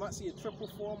 might see a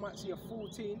 4-4, might see a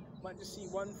 14, might just see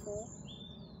 1-4,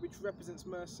 which represents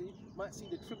mercy, might see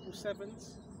the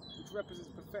 777s, which represents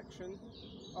perfection.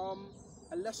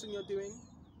 A lesson you're doing,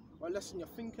 or a lesson you're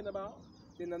thinking about,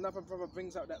 then another brother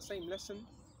brings out that same lesson,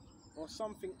 or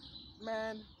something.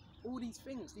 Man, all these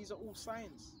things, these are all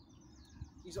signs.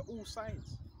 These are all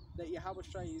signs that Yahweh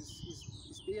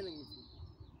is dealing with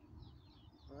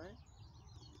you. Right?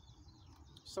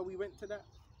 So we went to that.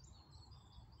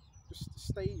 Just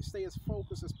stay as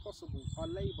focused as possible. Our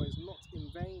labor is not in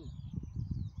vain.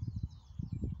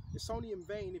 It's only in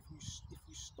vain if you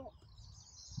stop.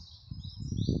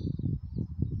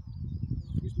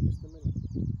 Excuse me just a minute.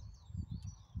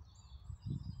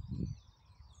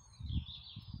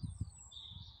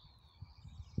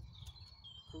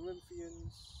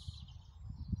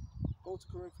 Go to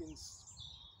Corinthians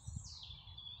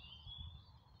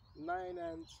 9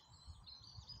 and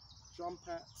jump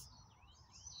at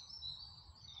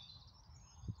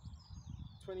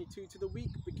 22. To the weak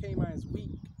became I as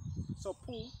weak. So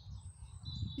Paul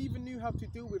even knew how to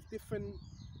deal with different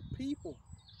people,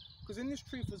 because in this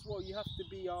truth as well, you have to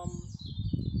be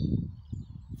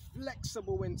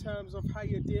flexible in terms of how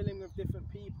you're dealing with different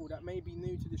people that may be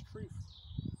new to this truth.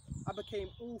 I became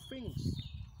all things.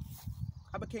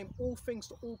 I became all things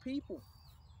to all people.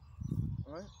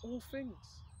 Right? All things.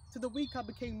 To the weak I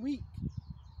became weak.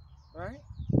 Right?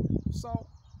 So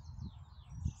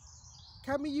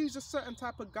can we use a certain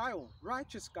type of guile,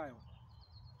 righteous guile?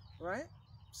 Right?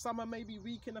 Some are maybe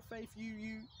weak in the faith.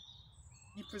 You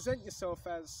present yourself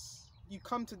as you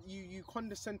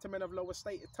condescend to men of lower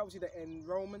state. It tells you that in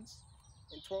Romans,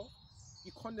 in 12,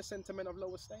 you condescend to men of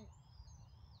lower state.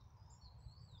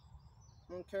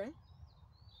 Okay?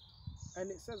 And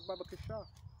it says, Baba Kashah,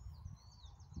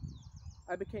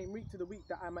 I became weak to the weak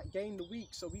that I might gain the weak.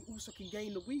 So we also can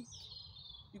gain the weak.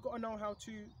 You got to know how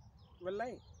to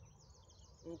relate.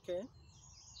 Okay?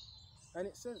 And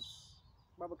it says,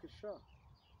 Baba Kashah,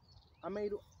 I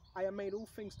am made all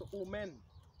things to all men.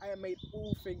 I am made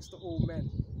all things to all men.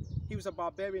 He was a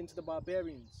barbarian to the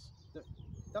barbarians.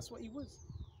 That's what he was.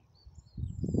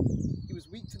 He was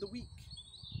weak to the weak.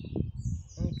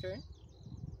 Okay?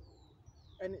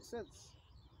 And it says,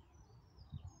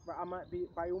 but I might be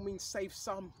by all means save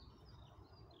some.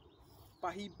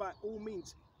 But he by all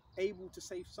means able to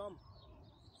save some.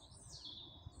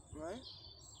 Right?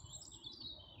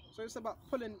 So it's about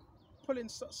pulling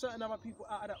certain other people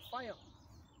out of that fire.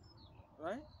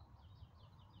 Right?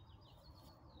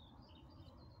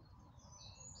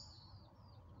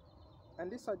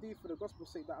 And this I do for the gospel's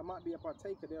sake, that I might be a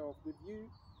partaker thereof with you.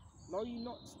 Know ye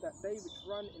not that they which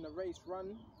run in a race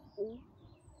run all?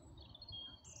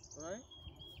 Right?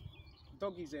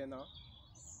 Doggies here now.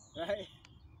 Right?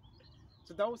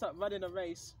 So those that run in a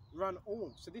race run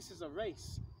all. So this is a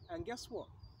race. And guess what?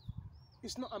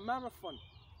 It's not a marathon.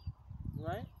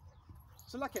 Right?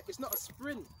 So like it's not a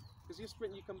sprint. Because you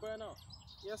sprint, you can burn out.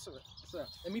 Yes, sir. Sir.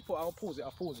 I'll pause it.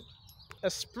 A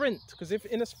sprint. Because if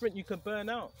in a sprint, you can burn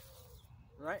out.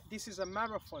 Right? This is a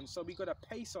marathon. So we got to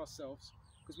pace ourselves.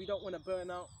 Because we don't want to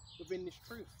burn out within this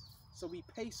truth. So we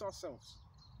pace ourselves.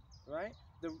 Right?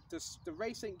 The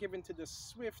race ain't given to the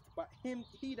swift, but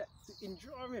he that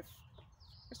endureth.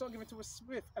 It's not given to a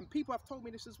swift. And people have told me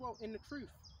this as well in the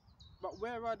truth. But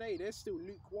where are they? They're still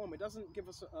lukewarm. It doesn't give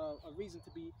us a reason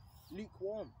to be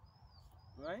lukewarm.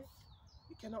 Right?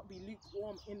 You cannot be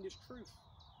lukewarm in this truth.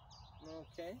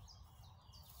 Okay?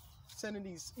 Sending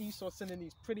these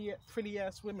pretty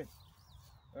ass women.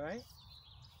 Right?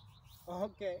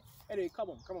 Okay. Anyway,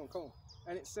 come on.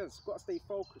 And it says, got to stay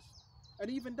focused. And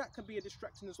even that can be a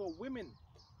distraction as well. Women,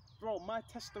 bro, my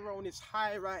testosterone is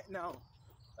high right now.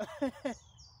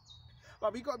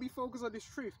 But we got to be focused on this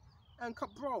truth. And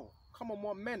bro, come on,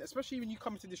 more men, especially when you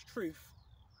come into this truth,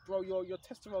 bro, your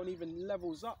testosterone even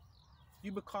levels up.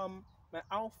 You become an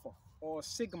alpha or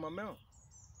sigma male.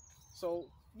 So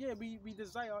yeah, we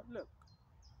desire, look,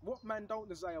 what man don't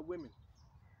desire women?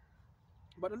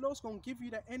 But the Lord's gonna give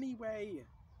you that anyway.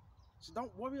 So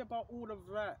don't worry about all of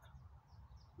that.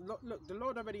 Look, the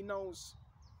Lord already knows.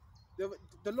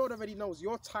 The Lord already knows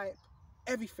your type,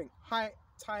 everything, height,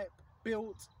 type,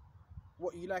 build.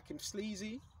 What you like him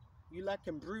sleazy, you like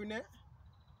him brunette,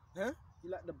 huh? You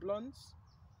like the blondes,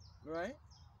 right?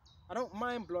 I don't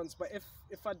mind blondes, but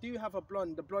if I do have a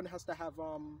blonde, the blonde has to have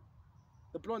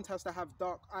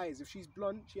dark eyes. If she's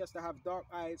blonde, she has to have dark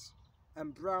eyes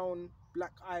and brown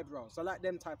black eyebrows. I like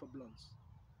them type of blondes.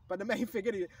 But the main thing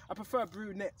is, I prefer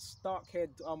brunettes,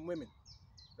 dark-haired women,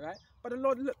 right? But the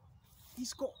Lord, look,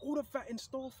 He's got all of that in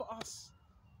store for us.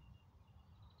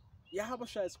 Yahweh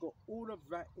has got all of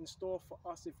that in store for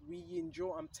us if we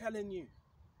endure. I'm telling you,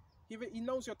 He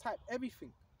knows your type,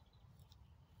 everything,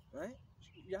 right?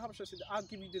 Yahweh said, I'll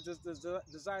give you the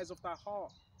desires of thy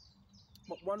heart.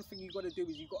 But one thing you got to do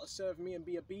is you got to serve me and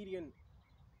be obedient.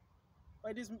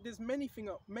 Right? There's many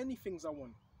things I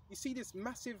want. You see this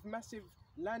massive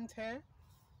land here?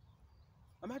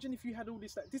 Imagine if you had all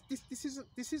this.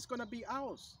 This is gonna be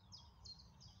ours.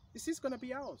 This is gonna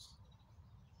be ours.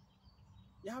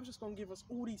 Yahweh's just gonna give us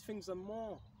all these things and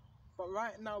more. But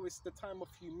right now it's the time of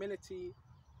humility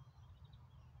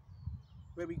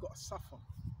where we got to suffer.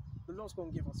 The Lord's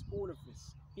gonna give us all of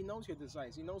this. He knows your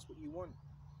desires. He knows what you want.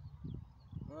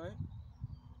 Right?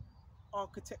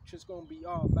 Architecture's gonna be,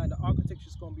 oh man, the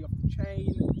architecture's gonna be off the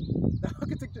chain.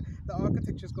 The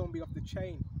architecture's gonna be off the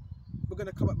chain. We're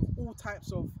gonna come up with all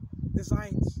types of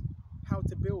designs, how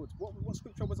to build. What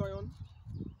scripture was I on?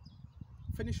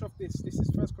 Finish off this. This is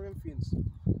 1 Corinthians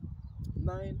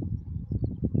 9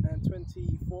 and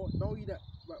 24. Know ye that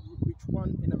which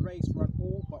one in a race run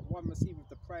all, but one receiveth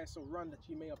the prize. So run that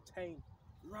you may obtain.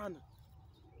 Run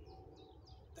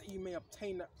that you may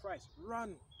obtain that prize.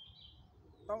 Run.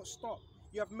 Don't stop.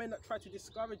 You have men that try to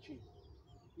discourage you.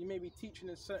 You may be teaching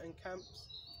in certain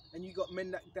camps, and you got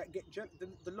men that get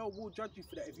the Lord will judge you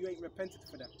for that if you ain't repented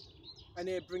for that. And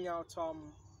they bring out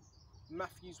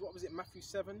Matthew's, what was it, Matthew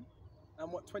 7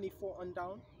 and what, 24 on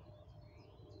down.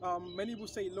 Many will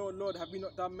say, Lord, Lord, have we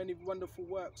not done many wonderful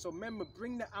works? So men will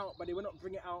bring that out, but they will not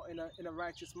bring it out in a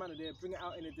righteous manner. They bring it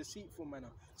out in a deceitful manner.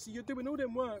 So you're doing all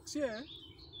them works, yeah,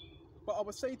 but I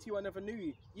will say to you, I never knew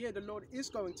you. Yeah, the Lord is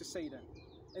going to say that,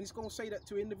 and He's going to say that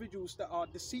to individuals that are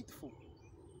deceitful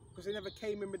because they never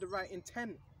came in with the right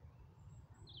intent.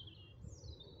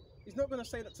 He's not going to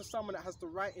say that to someone that has the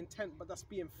right intent, but that's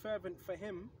being fervent for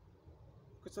Him.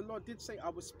 Because the Lord did say, I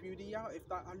will spew thee out if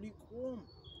thou art lukewarm.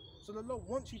 So the Lord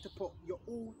wants you to put your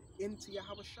all into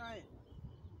Yahweh Shai.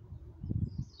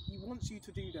 He wants you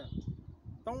to do that.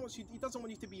 He doesn't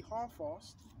want you to be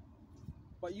half-assed.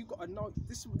 But you got to know,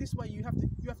 this way you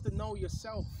have to know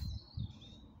yourself.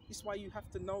 This is why you have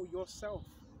to know yourself.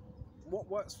 What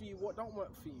works for you, what don't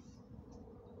work for you.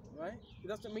 Right? It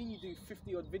doesn't mean you do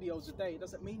 50 odd videos a day. It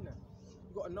doesn't mean that.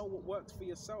 You got to know what works for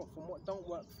yourself and what don't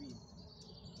work for you.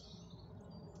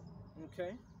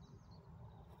 Okay?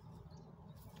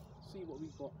 See what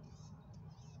we've got.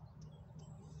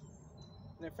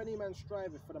 And if any man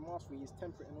striveth for the mastery, he is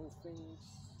temperate in all things.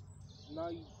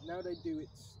 Now they do it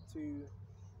to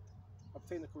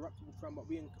obtain a corruptible crown, but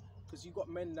because you got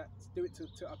men that do it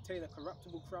to obtain a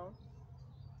corruptible crown,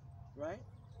 right?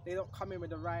 They don't come in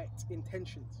with the right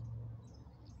intentions,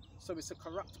 so it's a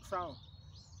corrupt crown,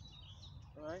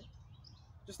 right?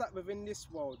 Just like within this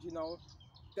world, you know,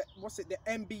 the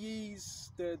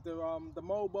MBEs, the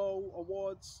Mobile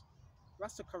Awards,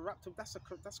 that's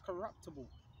corruptible,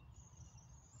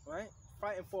 right?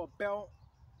 Fighting for a belt,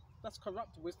 that's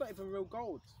corruptible. It's not even real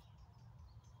gold.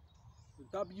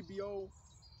 The WBO,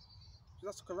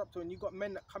 that's corruptible. And you got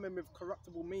men that come in with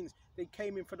corruptible means. They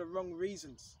came in for the wrong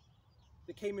reasons.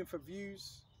 They came in for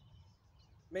views.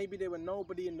 Maybe they were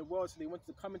nobody in the world, so they wanted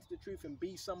to come into the truth and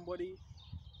be somebody.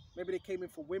 Maybe they came in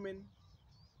for women,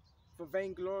 for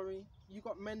vainglory. You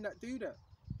got men that do that.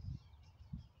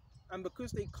 And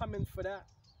because they come in for that,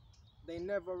 they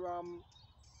never,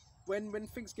 when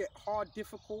things get hard,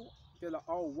 difficult, they're like,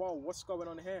 oh, whoa, what's going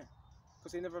on here?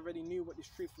 Because they never really knew what this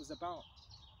truth was about.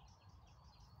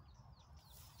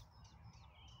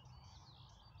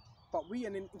 But we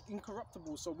are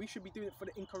incorruptible, so we should be doing it for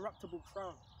the incorruptible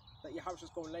crown that Yahweh is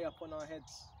going to lay upon our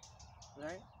heads,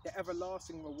 right? The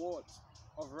everlasting rewards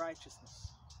of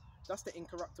righteousness. That's the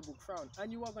incorruptible crown.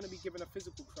 And you are going to be given a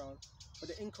physical crown, but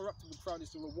the incorruptible crown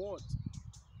is the reward,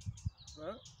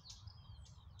 right?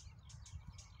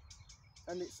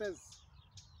 And it says,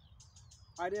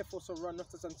 I therefore shall run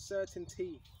not as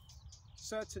uncertainty.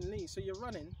 Certainly. So you're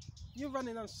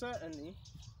running uncertainly.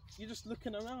 You're just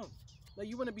looking around. Now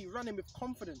you want to be running with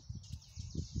confidence,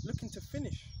 looking to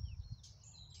finish,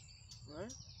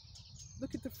 right?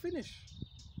 Looking to finish.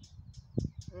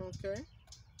 Okay.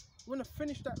 You want to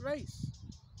finish that race.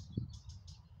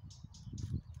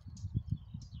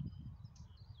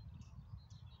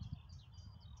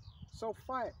 So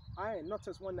fight, not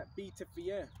as one that beateth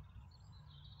the air.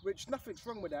 Which nothing's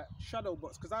wrong with that. Shadow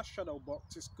box, because our shadow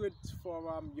box is good for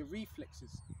your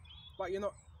reflexes. But you're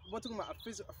not. We're talking about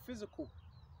a physical.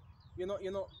 You're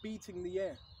not beating the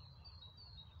air.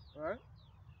 Right?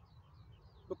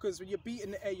 Because when you're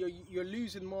beating the air, you're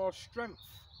losing more strength.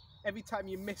 Every time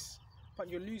you miss, but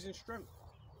you're losing strength,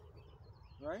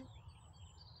 right?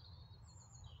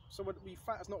 So what we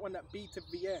fight is not one that beat of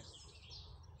the air.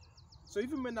 So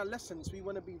even when our lessons, we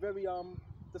want to be very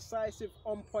decisive,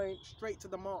 on point, straight to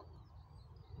the mark.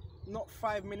 Not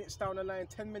 5 minutes down the line,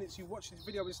 10 minutes. You watch this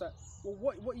video, it's like,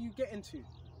 well, what are you getting to?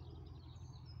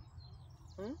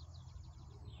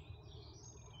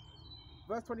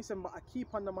 Verse 27, but I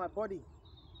keep under my body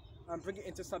and bring it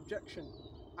into subjection.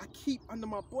 I keep under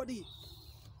my body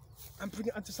and bring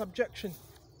it into subjection.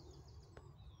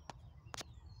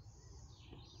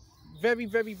 Very,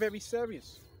 very, very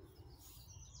serious.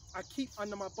 I keep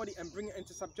under my body and bring it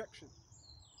into subjection.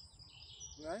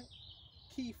 Right?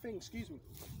 Key thing, excuse me.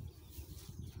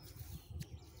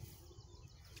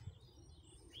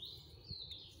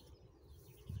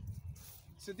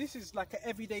 So this is like an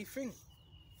everyday thing.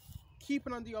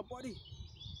 Keeping under your body.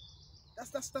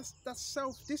 That's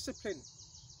self-discipline.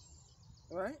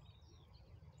 Right?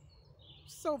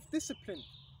 Self-discipline.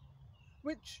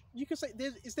 Which you can say,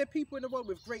 is there people in the world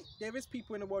with there is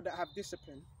people in the world that have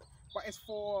discipline, but it's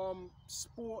for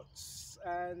sports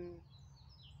and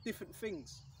different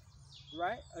things,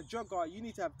 right? A jogger, you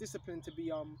need to have discipline to be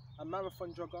a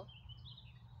marathon jogger,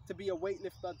 to be a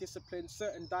weightlifter, discipline,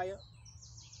 certain diet,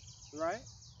 right?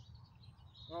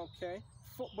 Okay.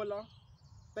 Footballer,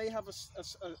 they have a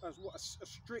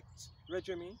strict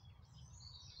regimen,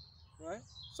 right?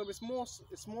 So it's more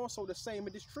so the same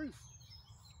with this truth,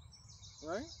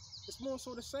 right? It's more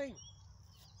so the same,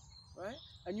 right?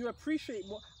 And you appreciate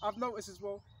more. I've noticed as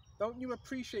well, don't you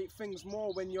appreciate things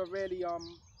more when you're really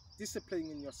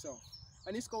disciplining yourself?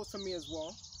 And this goes for me as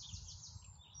well,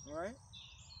 right?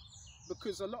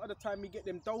 Because a lot of the time we get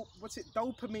them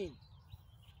dopamine.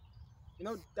 You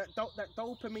know, that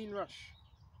dopamine rush,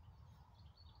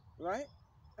 right?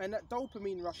 And that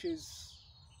dopamine rush is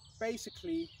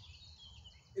basically,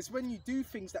 it's when you do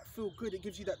things that feel good, it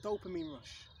gives you that dopamine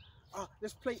rush.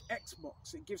 Let's play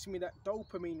Xbox, it gives me that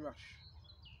dopamine rush,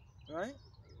 right?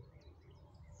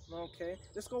 Okay,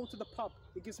 let's go to the pub,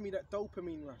 it gives me that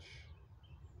dopamine rush.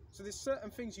 So there's certain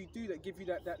things you do that give you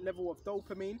that level of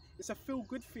dopamine. It's a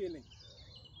feel-good feeling,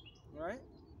 right?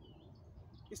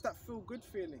 It's that feel-good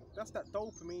feeling. That's that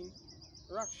dopamine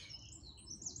rush,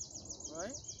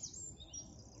 right?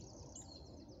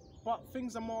 But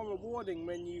things are more rewarding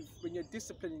when you're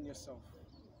disciplining yourself.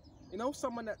 You know,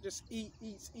 someone that just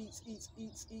eats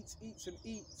and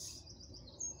eats.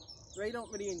 They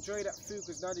don't really enjoy that food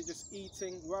because now they're just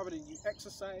eating. Rather than you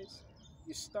exercise,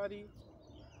 you study,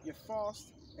 you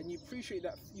fast, and you appreciate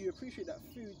that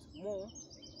food more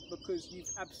because you've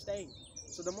abstained.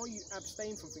 So the more you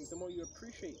abstain from things, the more you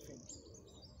appreciate things.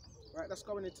 Right? That's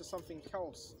going into something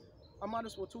else. I might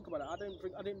as well talk about it.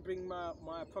 I didn't bring my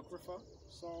apocrypha,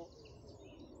 so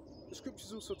the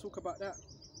scriptures also talk about that.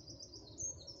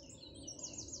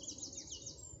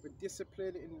 The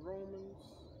discipline in Romans.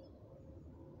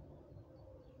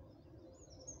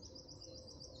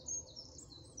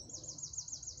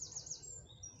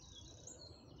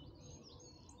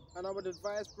 And I would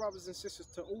advise brothers and sisters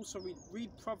to also read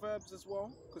Proverbs as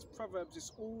well, because Proverbs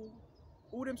is all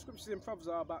them scriptures in Proverbs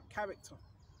are about character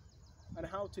and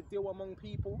how to deal among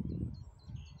people,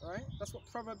 right? That's what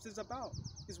Proverbs is about,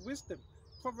 is wisdom.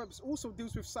 Proverbs also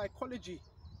deals with psychology,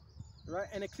 right?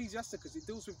 And Ecclesiasticus, it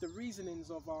deals with the reasonings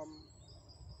of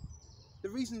the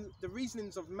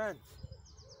reasonings of man,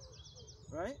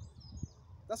 right?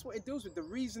 That's what it deals with, the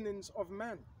reasonings of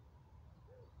man.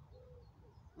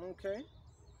 Okay?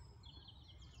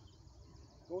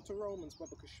 Go to Romans,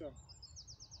 Baba Kasha.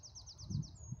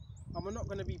 And we're not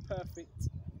going to be perfect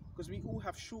because we all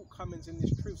have shortcomings in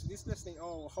this truth. So this listening,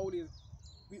 holy,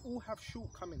 we all have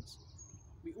shortcomings.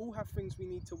 We all have things we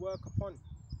need to work upon.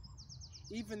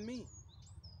 Even me,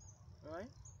 right?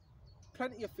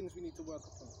 Plenty of things we need to work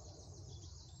upon.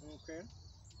 Okay?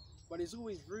 But there's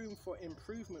always room for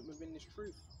improvement within this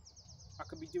truth. I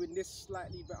could be doing this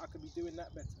slightly better, I could be doing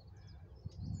that better.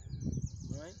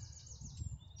 Right?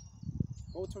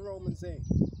 Go to Romans 8.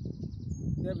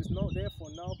 There is therefore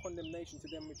no condemnation to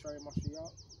them which are in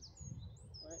Mashiach,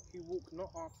 right? Who walk not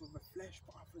after the flesh,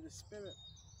 but after the spirit.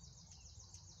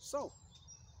 So,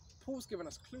 Paul's given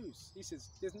us clues. He says,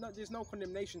 there's no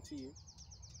condemnation to you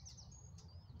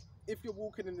if you're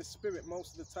walking in the spirit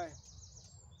most of the time,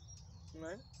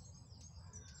 right?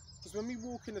 Because when we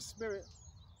walk in the spirit,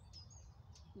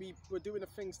 we're doing the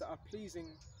things that are pleasing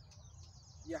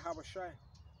Yahweh Shai.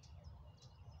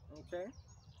 Okay?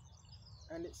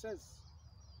 And it says,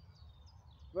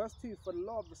 verse 2, for the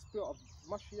law of the spirit of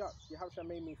Mashiach, Yahweh Shai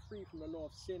made me free from the law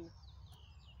of sin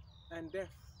and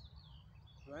death.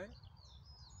 Right?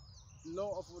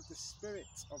 law of the spirit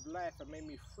of life and made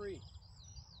me free.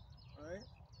 Right?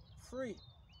 Free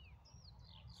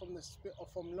from the spirit or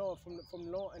from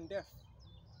law and death.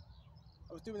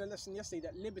 I was doing a lesson yesterday,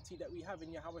 that liberty that we have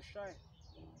in Yahweh Shai.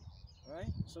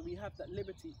 Right? So we have that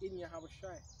liberty in Yahweh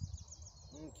Shai.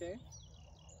 Okay?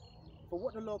 But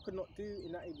what the Lord could not do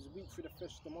in that he was weak through the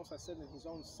flesh, the Most High sent in his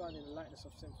own Son in the likeness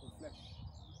of sinful flesh.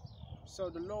 So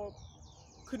the Lord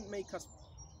couldn't make us,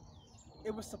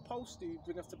 it was supposed to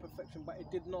bring us to perfection, but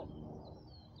it did not.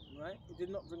 Right? It did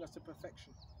not bring us to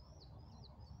perfection.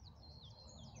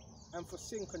 And for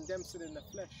sin, condemned sin in the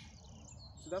flesh.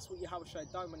 So that's what Yahweh Shai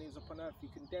done when he was upon earth. He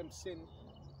condemned sin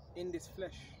in this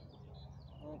flesh.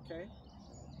 Okay?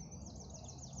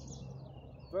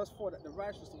 Verse 4, that the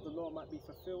righteousness of the law might be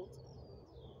fulfilled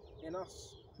in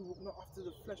us, who walk not after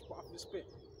the flesh but after the spirit.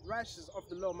 Righteousness of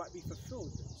the law might be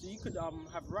fulfilled. So you could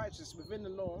have righteousness within the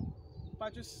law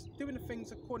by just doing the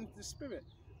things according to the spirit.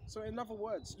 So in other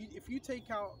words, if you take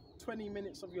out 20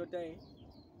 minutes of your day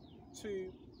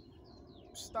to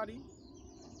study,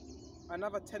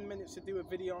 another 10 minutes to do a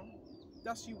video,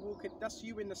 that's you walking, that's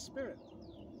you in the spirit.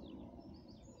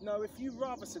 Now if you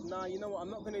rather said, nah, you know what, I'm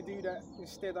not going to do that,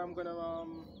 instead I'm going to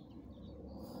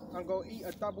eat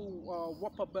a double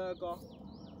Whopper burger,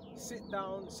 sit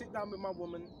down with my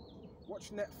woman,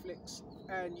 watch Netflix,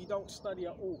 and you don't study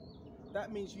at all,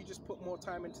 that means you just put more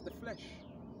time into the flesh.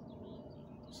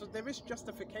 So there is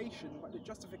justification, but the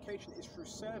justification is through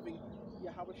serving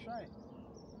Yahweh Shai.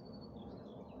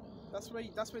 That's where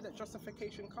that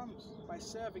justification comes, by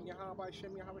serving Yahweh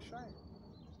Shem Yahweh Shai.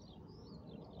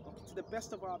 Okay, to the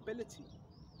best of our ability.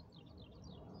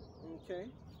 Okay.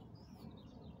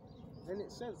 Then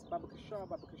it says, Babakashah,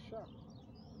 Babakashah.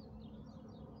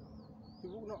 Who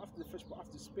walk not after the flesh but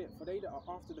after the spirit, for they that are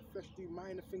after the flesh do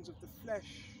mind the things of the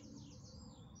flesh.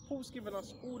 Paul's given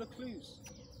us all the clues.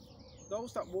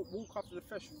 Those that walk after the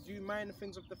flesh do mind the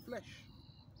things of the flesh.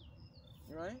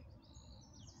 Right?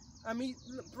 I mean,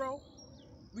 look, bro,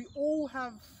 we all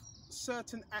have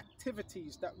certain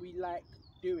activities that we like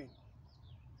doing,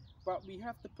 but we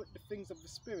have to put the things of the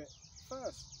spirit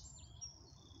first.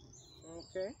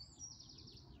 Okay?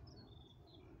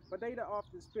 But they that are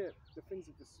after the spirit, the things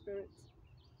of the spirit,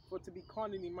 for to be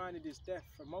carnally minded is death.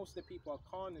 For most of the people are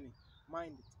carnally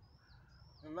minded.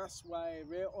 And that's why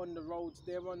they're on the road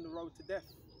to death,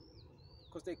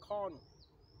 because they're carnal.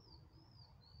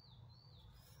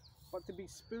 But to be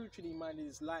spiritually minded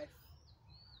is life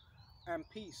and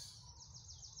peace.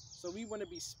 So we want to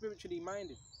be spiritually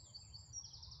minded.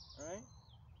 Right?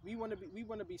 We want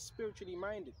to be spiritually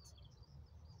minded.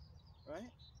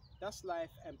 Right? That's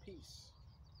life and peace.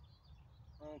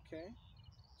 Okay?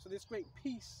 So there's great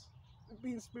peace in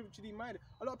being spiritually minded.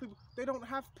 A lot of people, they don't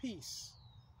have peace.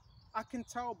 I can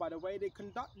tell by the way they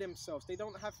conduct themselves. They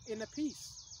don't have inner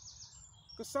peace.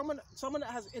 Because someone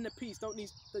that has inner peace don't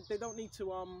need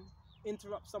to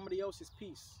interrupt somebody else's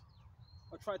peace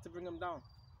or try to bring them down.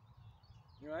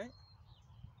 Right?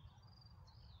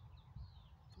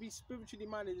 To be spiritually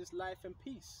minded is life and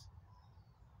peace.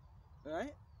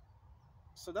 Right?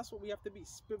 So that's what we have to be,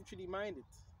 spiritually minded.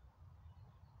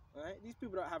 Right? These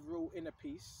people don't have real inner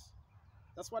peace.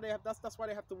 That's why they have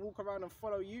to walk around and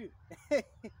follow you.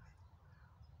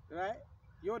 Right?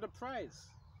 You're the prize.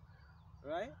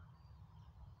 Right?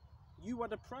 You are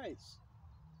the prize.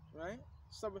 Right?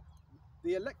 So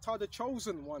the elect are the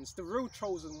chosen ones, the real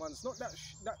chosen ones, not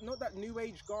that new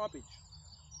age garbage.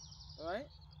 Right?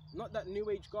 Not that new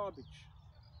age garbage.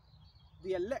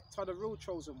 The elect are the real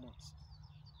chosen ones.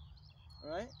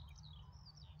 Right?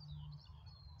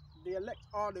 The elect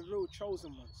are the real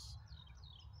chosen ones.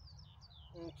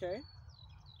 Okay?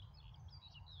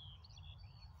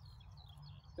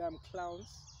 Damn clowns.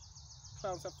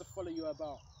 Clowns have to follow you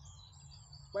about.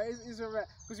 But it's alright,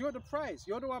 because you're the prize.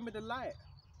 You're the one with the light.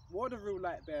 We're the real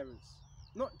light bearers,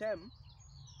 not them.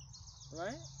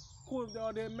 Right? Cool,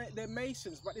 they're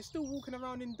masons, but they're still walking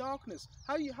around in darkness.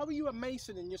 How are you a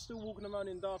mason and you're still walking around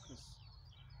in darkness?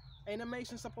 Ain't a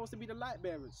mason supposed to be the light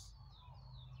bearers?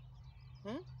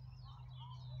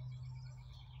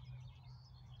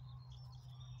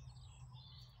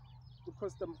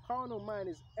 Because the carnal mind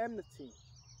is enmity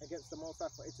against the Most High,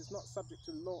 for it is not subject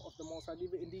to the law of the Most High,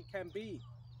 neither indeed can be.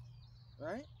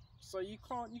 Right? So you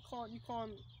can't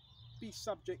be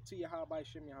subject to Yahweh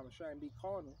Shem Yahweh Shai and be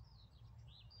carnal.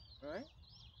 Right?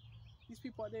 These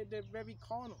people they're very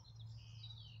carnal.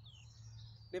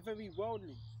 They're very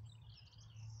worldly.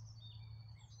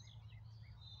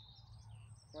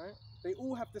 Right? They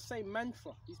all have the same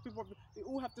mantra. These people, they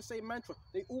all have the same mantra.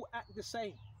 They all act the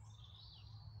same.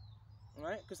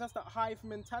 Right? Because that's that hive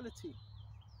mentality.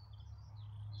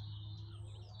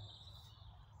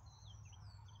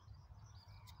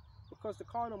 because the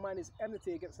carnal mind is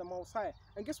enmity against the Most High.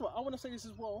 And guess what? I want to say this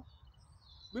as well.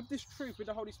 With this truth, with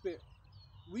the Holy Spirit,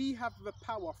 we have the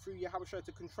power through Yahushua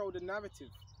to control the narrative.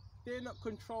 They're not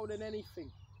controlling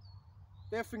anything.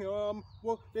 They're thinking,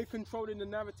 well, they're controlling the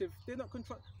narrative. They're not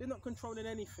controlling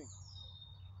anything.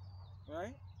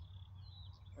 Right?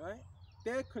 Right?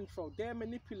 They're controlled. They're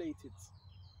manipulated.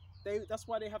 That's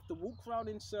why they have to walk around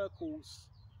in circles.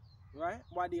 Right?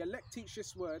 Why the elect teach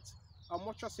this word and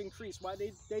watch us increase. Why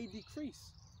they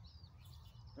decrease.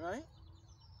 Right?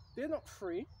 They're not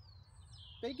free.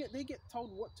 They get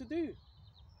told what to do.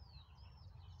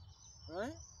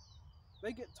 Right?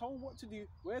 They get told what to do,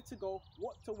 where to go,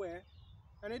 what to wear,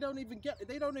 and they don't even get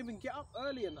up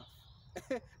early enough.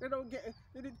 they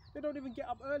don't even get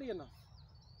up early enough.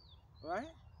 Right?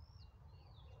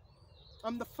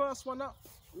 I'm the first one up,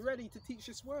 ready to teach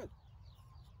this word.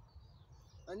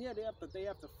 And yeah, they have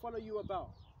to follow you about.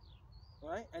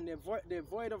 Right? And they're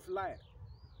void of light.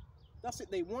 That's it,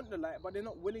 they want the light, but they're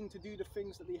not willing to do the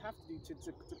things that they have to do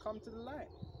to come to the light.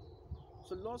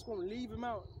 So the Lord's going to leave them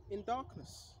out in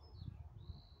darkness.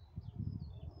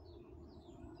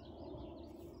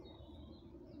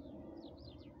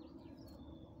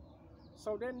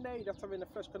 So then they that are in the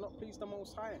flesh cannot please the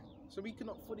Most High. So we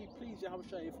cannot fully please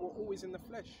Yahushua if we're always in the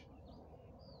flesh.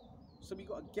 So we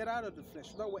got to get out of the flesh.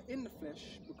 Though we're in the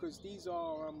flesh, because these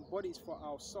are bodies for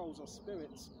our souls or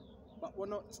spirits, but we're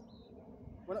not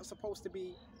supposed to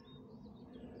be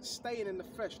staying in the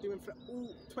flesh, doing all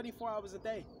 24 hours a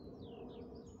day.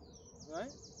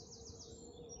 Right?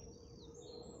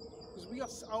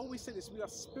 Because I always say this, we are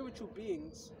spiritual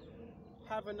beings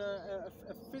having a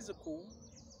physical.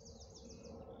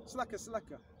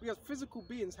 We are physical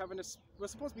beings we're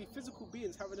supposed to be physical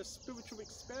beings having a spiritual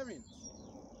experience.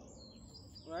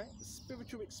 Right? A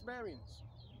spiritual experience.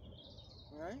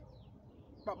 Right?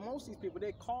 But most of these people,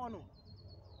 they're carnal.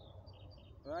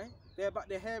 Right? They're about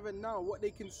their here and now, what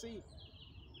they can see.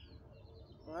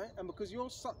 Right? And because you're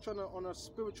such on a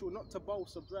spiritual, not to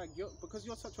boast or brag, because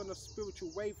you're such on a spiritual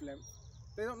wavelength,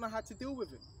 they don't know how to deal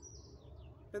with it.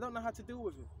 They don't know how to deal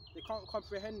with it. They can't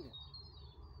comprehend it.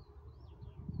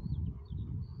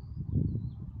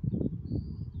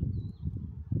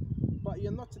 But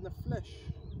you're not in the flesh,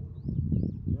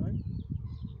 right?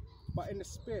 But in the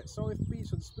spirit. So if be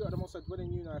so the spirit of the Most High dwell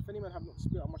in you now. If any man have not the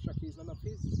spirit of Mashiach, he is none of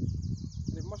his.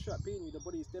 And if Mashiach be in you, the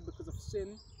body is dead because of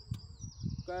sin.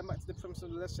 Going back to the premise of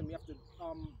the lesson, we have to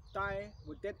die.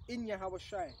 We're dead in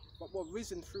Yahushua, but we're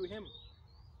risen through him.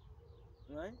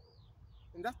 Right?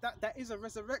 And that is a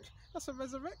resurrection. That's a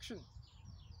resurrection.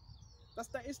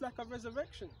 That is like a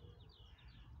resurrection.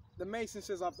 The Mason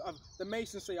says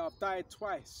I've died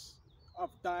twice.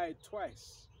 I've died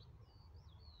twice.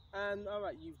 And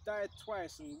alright, you've died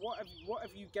twice, and what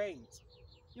have you gained?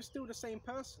 You're still the same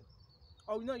person.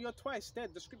 Oh no, you're twice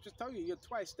dead. The scriptures tell you you're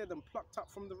twice dead and plucked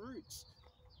up from the roots.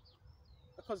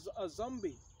 Because a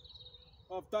zombie,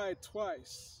 I've died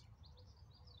twice.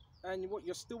 And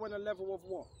you're still on a level of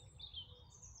what?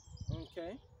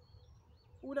 Okay.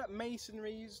 All that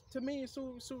masonry is, to me, it's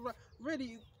all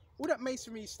really, all that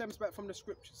masonry stems back from the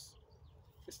scriptures.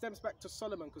 It stems back to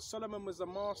Solomon, because Solomon was a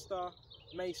master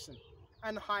mason,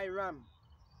 and Hiram,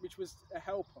 which was a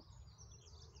helper.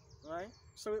 Right?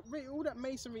 So all that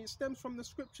masonry, it stems from the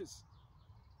scriptures.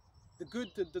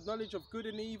 The knowledge of good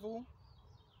and evil.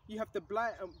 You have the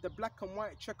black and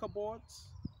white checkerboards,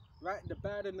 right? The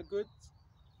bad and the good.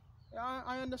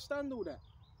 I understand all that.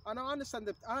 And I understand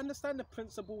the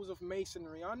principles of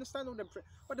masonry. I understand all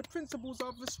but the principles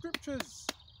of the scriptures,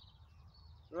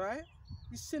 right?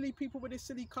 These silly people with their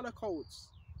silly color codes,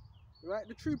 right?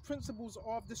 The true principles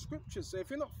are of the scriptures. So if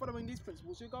you're not following these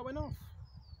principles, you're going off,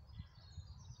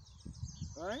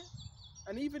 right?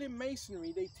 And even in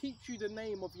masonry, they teach you the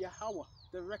name of Yahweh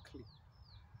directly.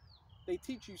 They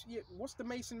teach you, yeah, what's the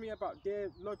masonry about?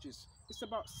 Their lodges. It's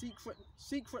about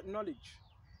secret knowledge.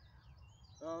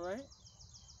 All right.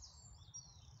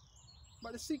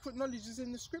 But the secret knowledge is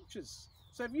in the scriptures.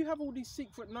 So if you have all these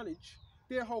secret knowledge,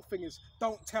 their whole thing is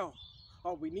don't tell.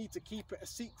 Oh, we need to keep it a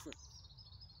secret.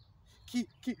 Keep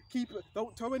it.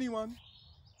 Don't tell anyone.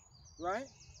 Right?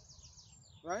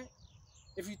 Right?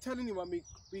 If you tell anyone, we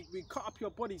cut up your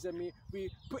bodies and we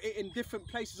put it in different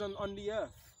places on the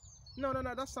earth. No,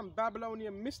 that's some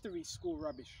Babylonian mystery school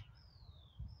rubbish.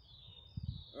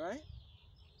 Right?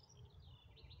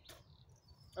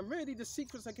 And really the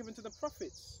secrets are given to the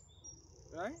prophets.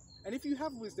 Right? And if you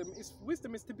have wisdom,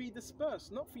 wisdom is to be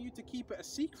dispersed, not for you to keep it a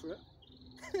secret.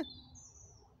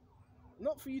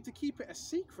 Not for you to keep it a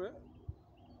secret.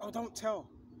 Oh, don't tell.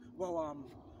 Well,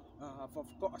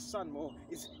 I've got a son. Well,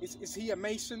 is he a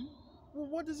Mason? Well,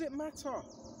 what does it matter?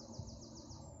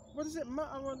 What does it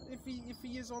matter if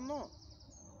he is or not?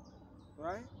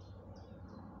 Right?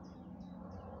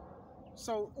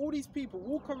 So all these people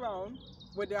walk around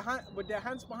with their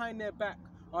hands behind their back.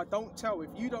 I don't tell. If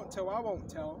you don't tell, I won't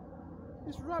tell.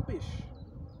 It's rubbish.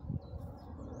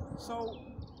 So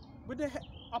with the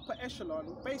upper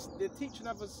echelon, basically they're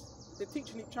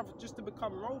teaching each other just to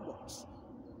become robots,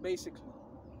 basically.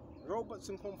 Robots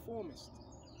and conformists.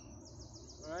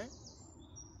 Right?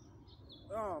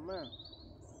 Oh man.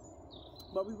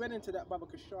 But we went into that Baba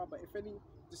Kashar, but if any,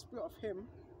 the spirit of him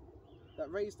that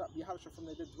raised up Yahusha from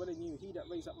the dead dwell in you, he that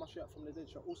raised up Mashiach from the dead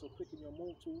shall also quicken your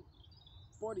mortal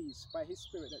bodies by his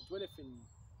spirit that dwelleth in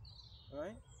you.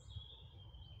 Right?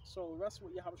 So that's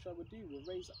what Yahusha would do, will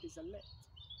raise up his elect.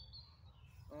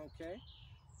 Okay?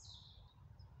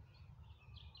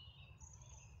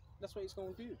 That's what he's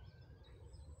going to do.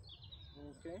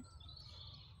 Okay?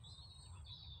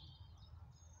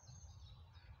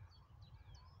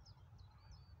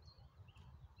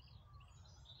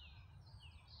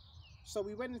 So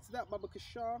we went into that Baba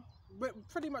Kashar.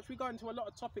 Pretty much we got into a lot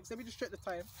of topics. Let me just check the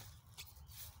time.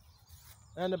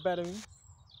 And the battery.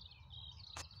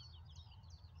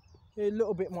 A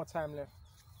little bit more time left.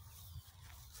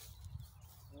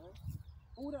 Right.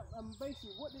 All that,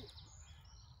 basically,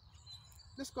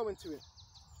 let's go into it.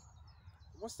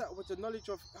 What's that with the knowledge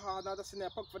of, now that's in the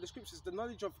Apocrypha, the scriptures, the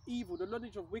knowledge of evil, the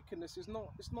knowledge of wickedness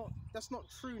that's not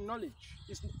true knowledge.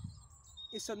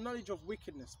 It's a knowledge of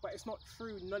wickedness, but it's not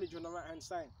true knowledge on the right hand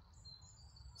side.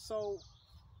 So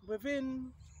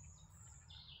within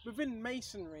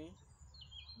Masonry,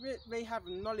 they have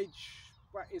knowledge,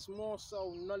 but it's more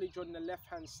so knowledge on the left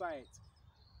hand side,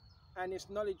 and it's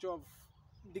knowledge of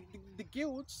the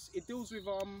guilds. It deals with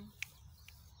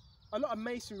a lot of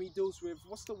Masonry deals with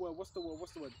what's the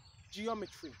word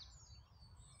geometry.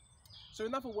 So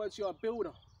in other words, you're a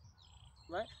builder,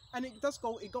 right? And it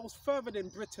goes further than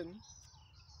Britain.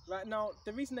 Right now,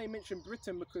 the reason they mention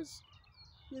Britain, because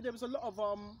there was a lot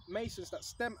of Masons that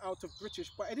stem out of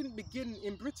British, but it didn't begin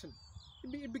in Britain.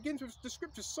 It begins with the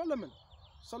scriptures. Solomon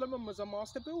was a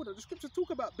master builder. The scriptures talk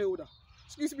about builder.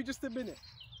 Excuse me just a minute.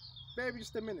 Bear me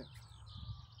just a minute.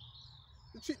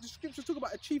 The scriptures talk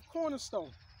about a chief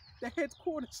cornerstone, the head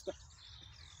cornerstone.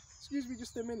 Excuse me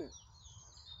just a minute.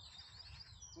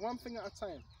 One thing at a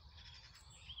time.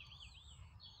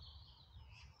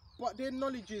 But their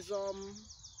knowledge is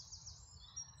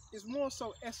more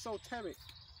so esoteric.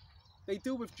 They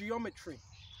deal with geometry,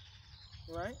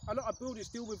 right? A lot of builders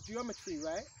deal with geometry,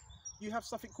 right? You have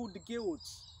something called the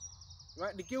guilds,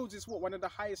 right? The guilds is what, one of the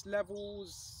highest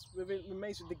levels within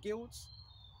Mason, the guilds,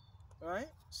 right?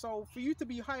 So for you to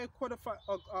be a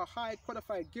high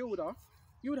qualified guilder,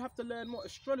 you would have to learn more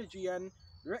astrology and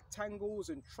rectangles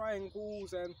and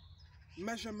triangles and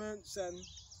measurements and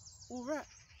all that,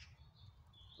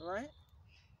 right?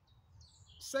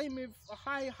 Same with a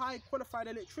high qualified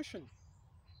electrician,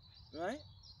 right?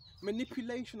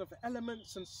 Manipulation of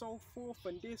elements and so forth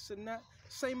and this and that.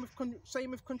 Same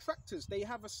with contractors. They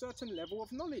have a certain level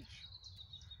of knowledge,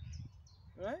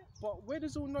 right? But where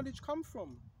does all knowledge come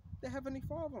from? The Heavenly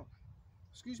Father.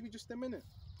 Excuse me just a minute.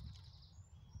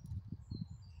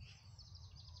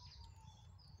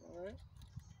 All right.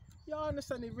 Yeah, I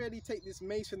understand they really take this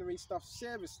Masonry stuff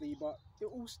seriously, but it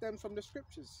all stems from the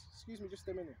scriptures. Excuse me just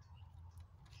a minute.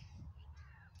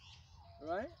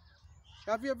 Right?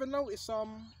 Have you ever noticed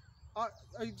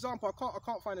example, I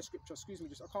can't find a scripture, excuse me,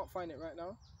 I can't find it right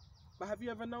now. But have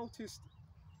you ever noticed,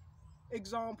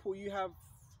 example, you have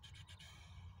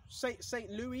St.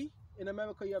 Louis in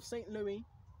America, you have St. Louis.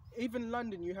 Even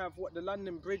London, you have the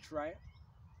London Bridge, right?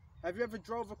 Have you ever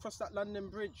drove across that London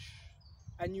Bridge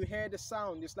and you hear the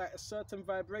sound? It's like a certain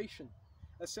vibration,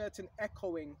 a certain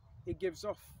echoing it gives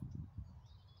off,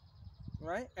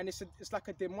 right? And it's like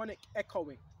a demonic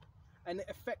echoing, and it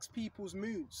affects people's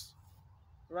moods,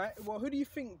 right? Well, who do you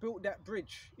think built that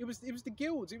bridge? It was the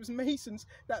guilds, it was Masons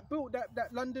that built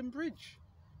that London Bridge.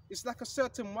 It's like a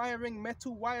certain wiring,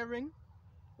 metal wiring,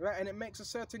 right? And it makes a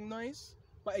certain noise,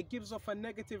 but it gives off a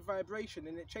negative vibration,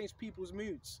 and it changes people's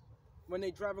moods when they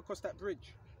drive across that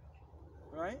bridge,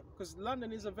 right? Because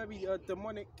London is a very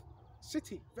demonic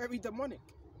city, very demonic,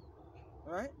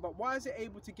 right? But why is it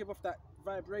able to give off that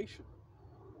vibration?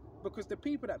 Because the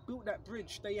people that built that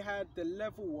bridge, they had the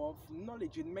level of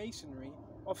knowledge in Masonry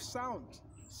of sound,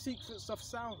 secrets of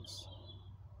sounds,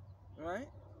 right?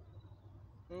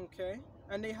 Okay,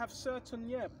 and they have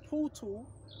certain, portal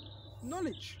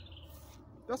knowledge.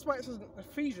 That's why it says in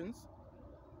Ephesians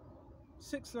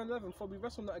 6 and 11, for we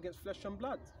wrestle not against flesh and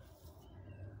blood,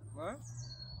 right?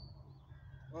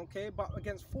 Okay, but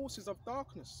against forces of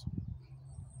darkness.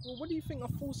 Well, what do you think of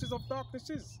forces of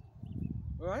darkness is?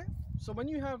 right? So when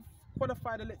you have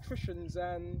qualified electricians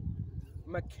and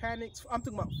mechanics, I'm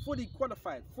talking about fully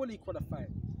qualified,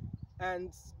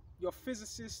 and your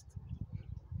physicist,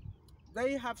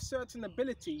 they have certain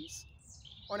abilities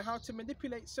on how to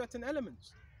manipulate certain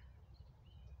elements.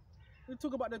 We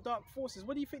talk about the dark forces.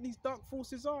 What do you think these dark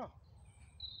forces are?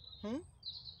 Hmm?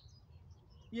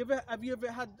 Have you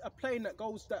ever had a plane that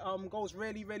goes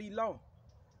really, really low,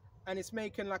 and it's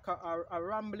making like a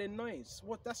rumbling noise?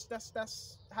 What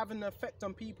that's having an effect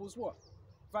on people's what?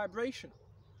 Vibration.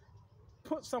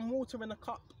 Put some water in a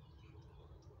cup.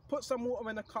 Put some water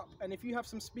in a cup, and if you have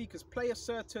some speakers, play a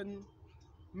certain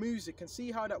music and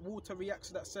see how that water reacts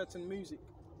to that certain music.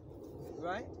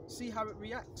 Right? See how it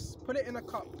reacts. Put it in a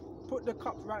cup. Put the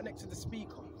cup right next to the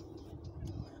speaker.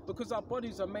 Because our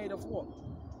bodies are made of what?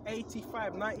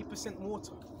 85-90%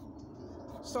 water.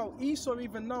 So Esau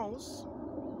even knows,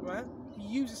 right? He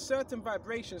uses certain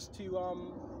vibrations to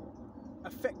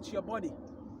affect your body.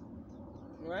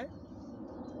 Right?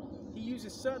 He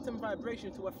uses certain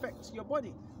vibrations to affect your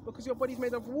body because your body's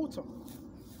made of water.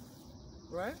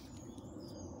 Right?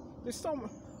 There's so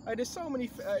many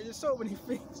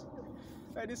things.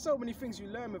 There's so many things you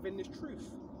learn within this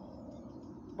truth.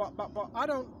 But I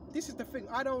don't. This is the thing.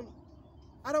 I don't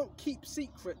keep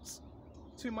secrets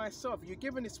to myself. You're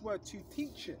given this word to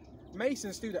teach it.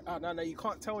 Masons do that. Oh, no, you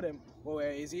can't tell them. Well,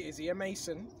 is he a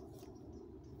Mason?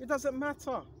 It doesn't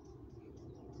matter,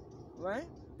 right?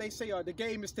 They say, oh, the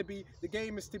game is to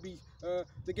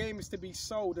be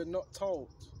sold and not told,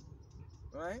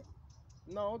 right?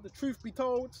 No, the truth be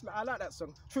told. I like that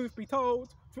song. Truth be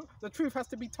told. The truth has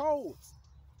to be told.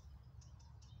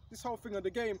 This whole thing of the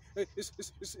game,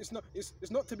 it's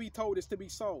not to be told, it's to be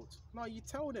sold. No, you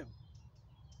tell them,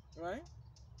 right?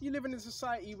 You live in a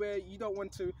society where you don't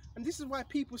want to, and this is why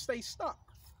people stay stuck,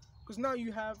 because now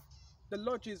you have the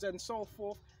lodges and so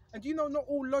forth, and you know not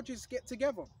all lodges get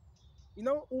together. You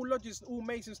know, all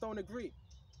Masons don't agree.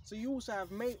 So you also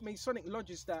have Masonic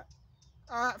lodges that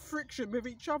are at friction with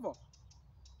each other.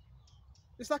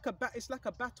 It's like a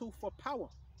battle for power,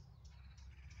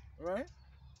 right?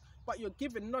 But you're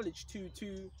given knowledge to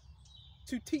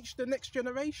teach the next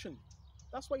generation.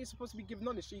 That's why you're supposed to be given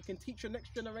knowledge, so you can teach your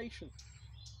next generation,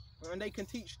 and they can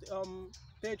teach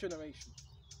their generation.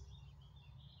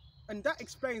 And that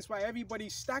explains why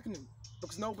everybody's stagnant,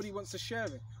 because nobody wants to share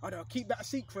it. Oh no, keep that a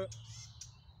secret.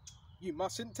 You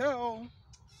mustn't tell.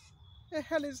 The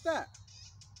hell is that?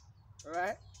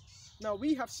 Right? Now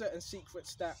we have certain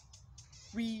secrets that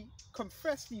we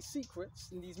confess, these secrets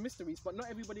and these mysteries, but not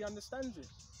everybody understands it.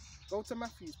 Go to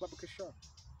Matthew's, Baba Kashar.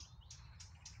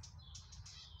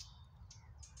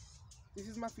 This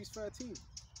is Matthew 13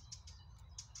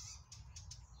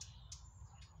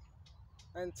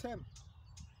 and 10.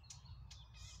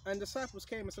 And disciples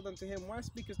came and said unto him, why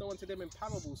speakest thou unto them in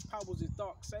parables? Parables is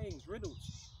dark sayings,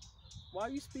 riddles. Why are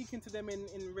you speaking to them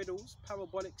in riddles,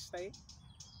 parabolic state?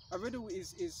 A riddle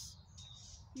is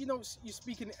you know, you're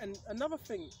speaking. And another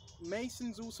thing,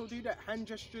 Masons also do that, hand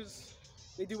gestures.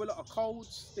 They do a lot of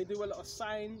codes. They do a lot of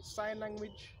sign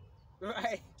language,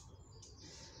 right?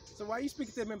 So why are you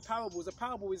speaking to them in parables? A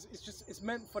parable it's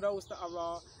meant for those that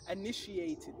are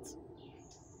initiated,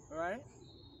 right?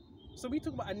 So we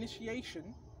talk about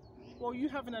initiation. Well, you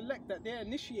have an elect that they're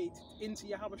initiated into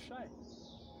Yahweh Shai,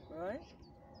 right?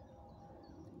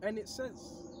 And it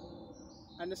says,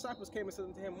 and the disciples came and said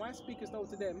unto him, why speakest thou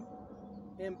to them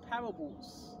in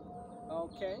parables?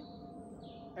 Okay.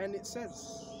 And it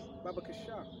says, Baba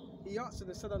Kashar, he answered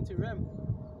and said unto them,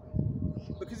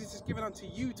 because it is given unto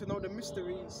you to know the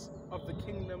mysteries of the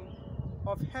kingdom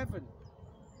of heaven.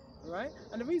 Right?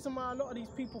 And the reason why a lot of these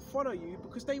people follow you,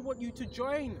 because they want you to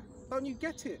join. Don't you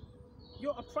get it?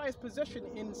 You're a prized possession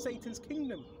in Satan's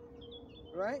kingdom.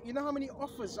 Right? You know how many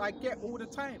offers I get all the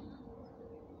time?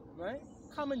 Right?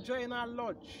 Come and join our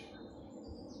lodge.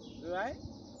 Right?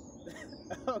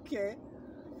 Okay.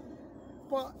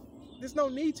 But there's no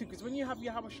need to, because when you have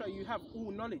Yahweh Shai, you have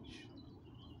all knowledge.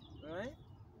 Right?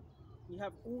 You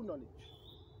have all knowledge.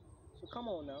 So come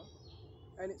on now.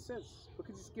 And it says,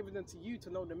 because it's given unto you to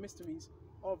know the mysteries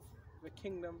of the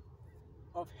kingdom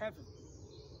of heaven.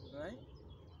 Right?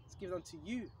 It's given unto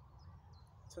you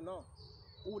to know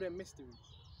all their mysteries.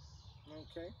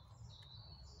 Okay?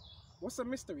 What's a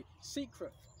mystery?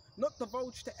 Secret. Not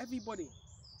divulged to everybody.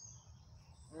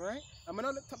 Right? And when I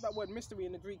looked up that word mystery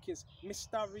in the Greek, is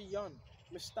mysterion.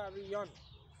 Mysterion.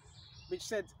 Which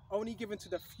said, only given to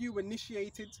the few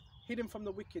initiated, hidden from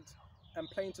the wicked, and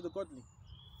plain to the godly.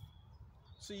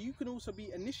 So you can also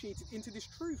be initiated into this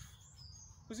truth,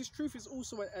 because this truth is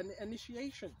also an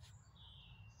initiation,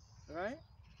 right?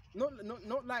 Not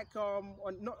like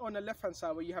not on the left hand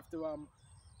side where you have to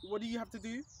What do you have to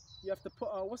do? You have to put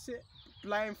what's it?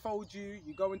 Blindfold you.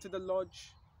 You go into the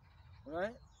lodge,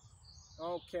 right?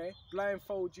 Okay.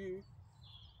 Blindfold you.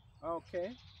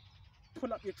 Okay.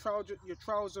 Pull up your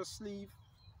trouser sleeve.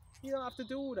 You don't have to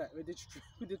do all that with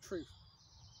the truth,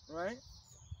 right?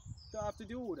 Don't have to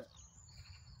do all that.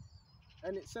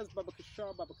 And it says Baba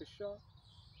Kashar, Baba Kashar.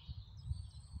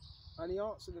 And he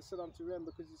answered and said unto them,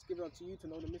 because it's given unto you to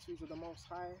know the mysteries of the Most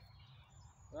High,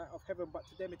 right, of heaven, but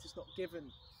to them it is not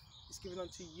given. It's given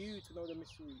unto you to know the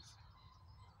mysteries,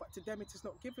 but to them it is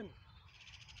not given.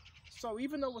 So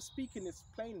even though we're speaking this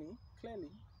clearly,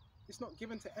 it's not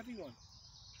given to everyone.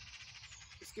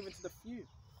 It's given to the few,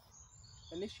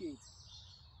 initiated.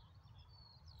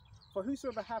 For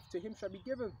whosoever hath, to him shall be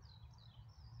given,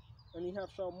 and he hath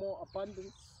shall more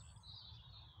abundance.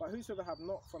 But whosoever have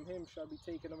not, from him shall be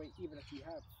taken away even that he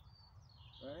have.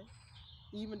 Right?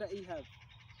 Even that he have.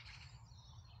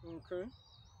 Okay?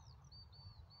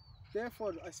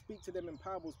 Therefore I speak to them in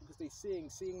parables, because they seeing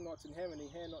not, and hearing,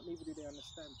 they hear not, neither do they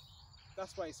understand.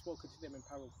 That's why he's spoken to them in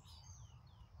parables.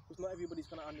 Because not everybody's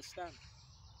going to understand.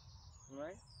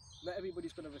 Right? Not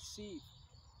everybody's going to receive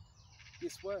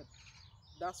this word.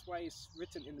 That's why it's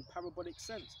written in the parabolic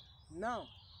sense. Now,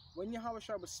 when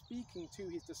Yahushua was speaking to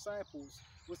his disciples,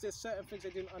 was there certain things they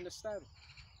didn't understand?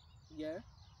 Yeah.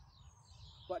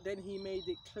 But then he made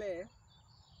it clear.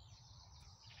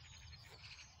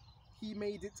 He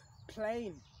made it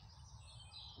plain.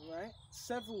 Right?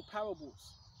 Several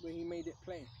parables where he made it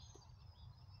plain.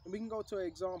 And we can go to an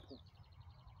example.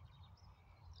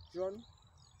 John.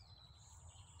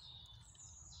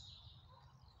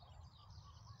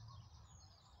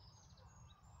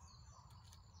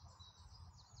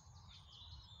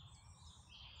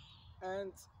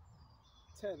 And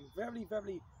 10. Verily,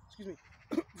 excuse me.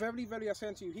 Verily, I say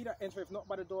unto you, he that entereth not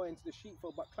by the door into the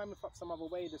sheepfold, but climbeth up some other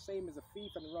way, the same is a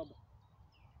thief and a robber.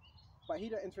 But he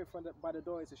that entereth by the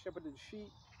door is a shepherd of the sheep.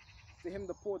 To him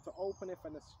the porter openeth,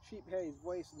 and the sheep hear his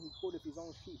voice, and he calleth his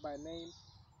own sheep by name,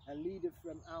 and leadeth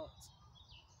them out.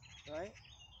 Right?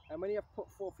 And when he hath put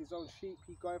forth his own sheep,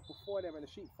 he goeth before them, and the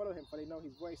sheep follow him, for they know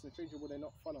his voice, and the stranger will they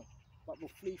not follow, but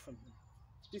will flee from him.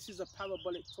 This is a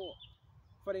parabolic talk,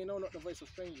 for they know not the voice of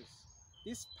strangers.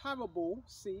 This parable,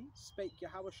 see, spake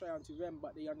Yahushua unto them,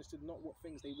 but they understood not what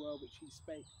things they were which he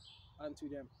spake unto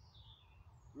them.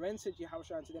 Then said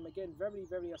Yahushua unto them again, verily,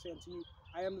 I say unto you,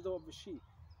 I am the door of the sheep.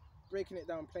 Breaking it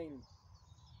down plainly.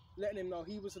 Letting him know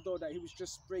he was the door that he was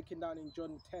just breaking down in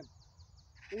John 10.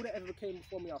 All that ever came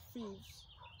before me are thieves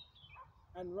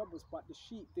and robbers, but the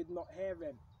sheep did not hear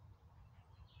them.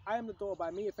 I am the door.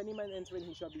 By me, if any man enter in,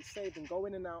 he shall be saved, and go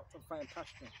in and out and find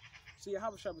pasture. So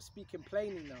Yahushua was speaking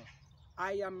plainly now.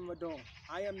 I am the door.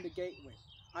 I am the gateway.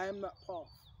 I am that path.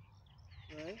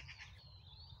 Right?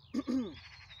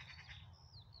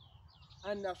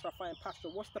 And thou shalt find pasture.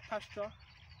 What's the pasture?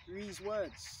 These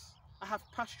words. I have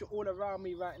pasture all around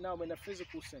me right now in a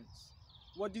physical sense.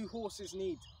 What do horses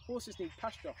need? Horses need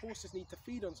pasture. Horses need to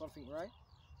feed on something, right?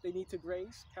 They need to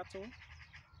graze, cattle.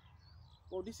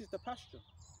 Well, this is the pasture.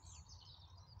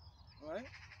 Right?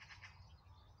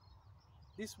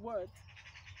 This word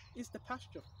is the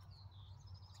pasture.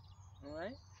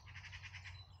 Alright?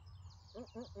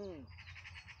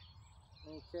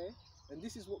 Okay? And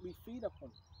this is what we feed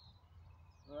upon.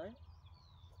 Alright?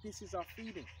 This is our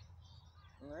feeding.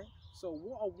 Alright? So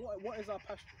what is our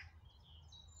pasture?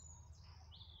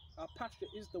 Our pasture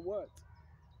is the word.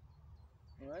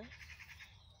 Alright?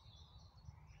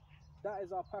 That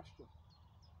is our pasture.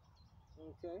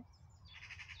 Okay?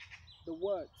 The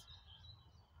word.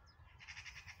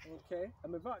 Okay?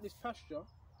 And without this pasture,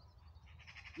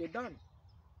 you're done.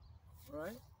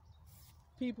 Alright?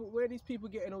 People, where are these people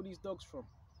getting all these dogs from?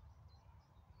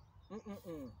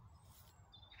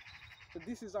 So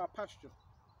this is our pasture.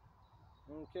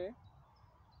 Okay?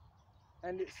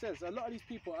 And it says a lot of these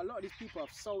people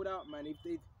have sold out, man.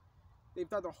 They've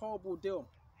done a horrible deal.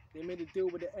 They made a deal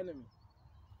with the enemy.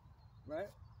 Right?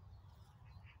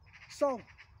 So,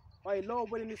 my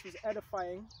Lord, when this was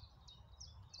edifying,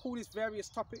 call these various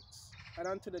topics, and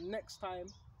until the next time,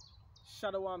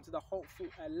 Shalom to the hopeful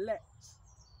elect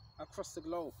across the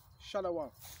globe. Shalom.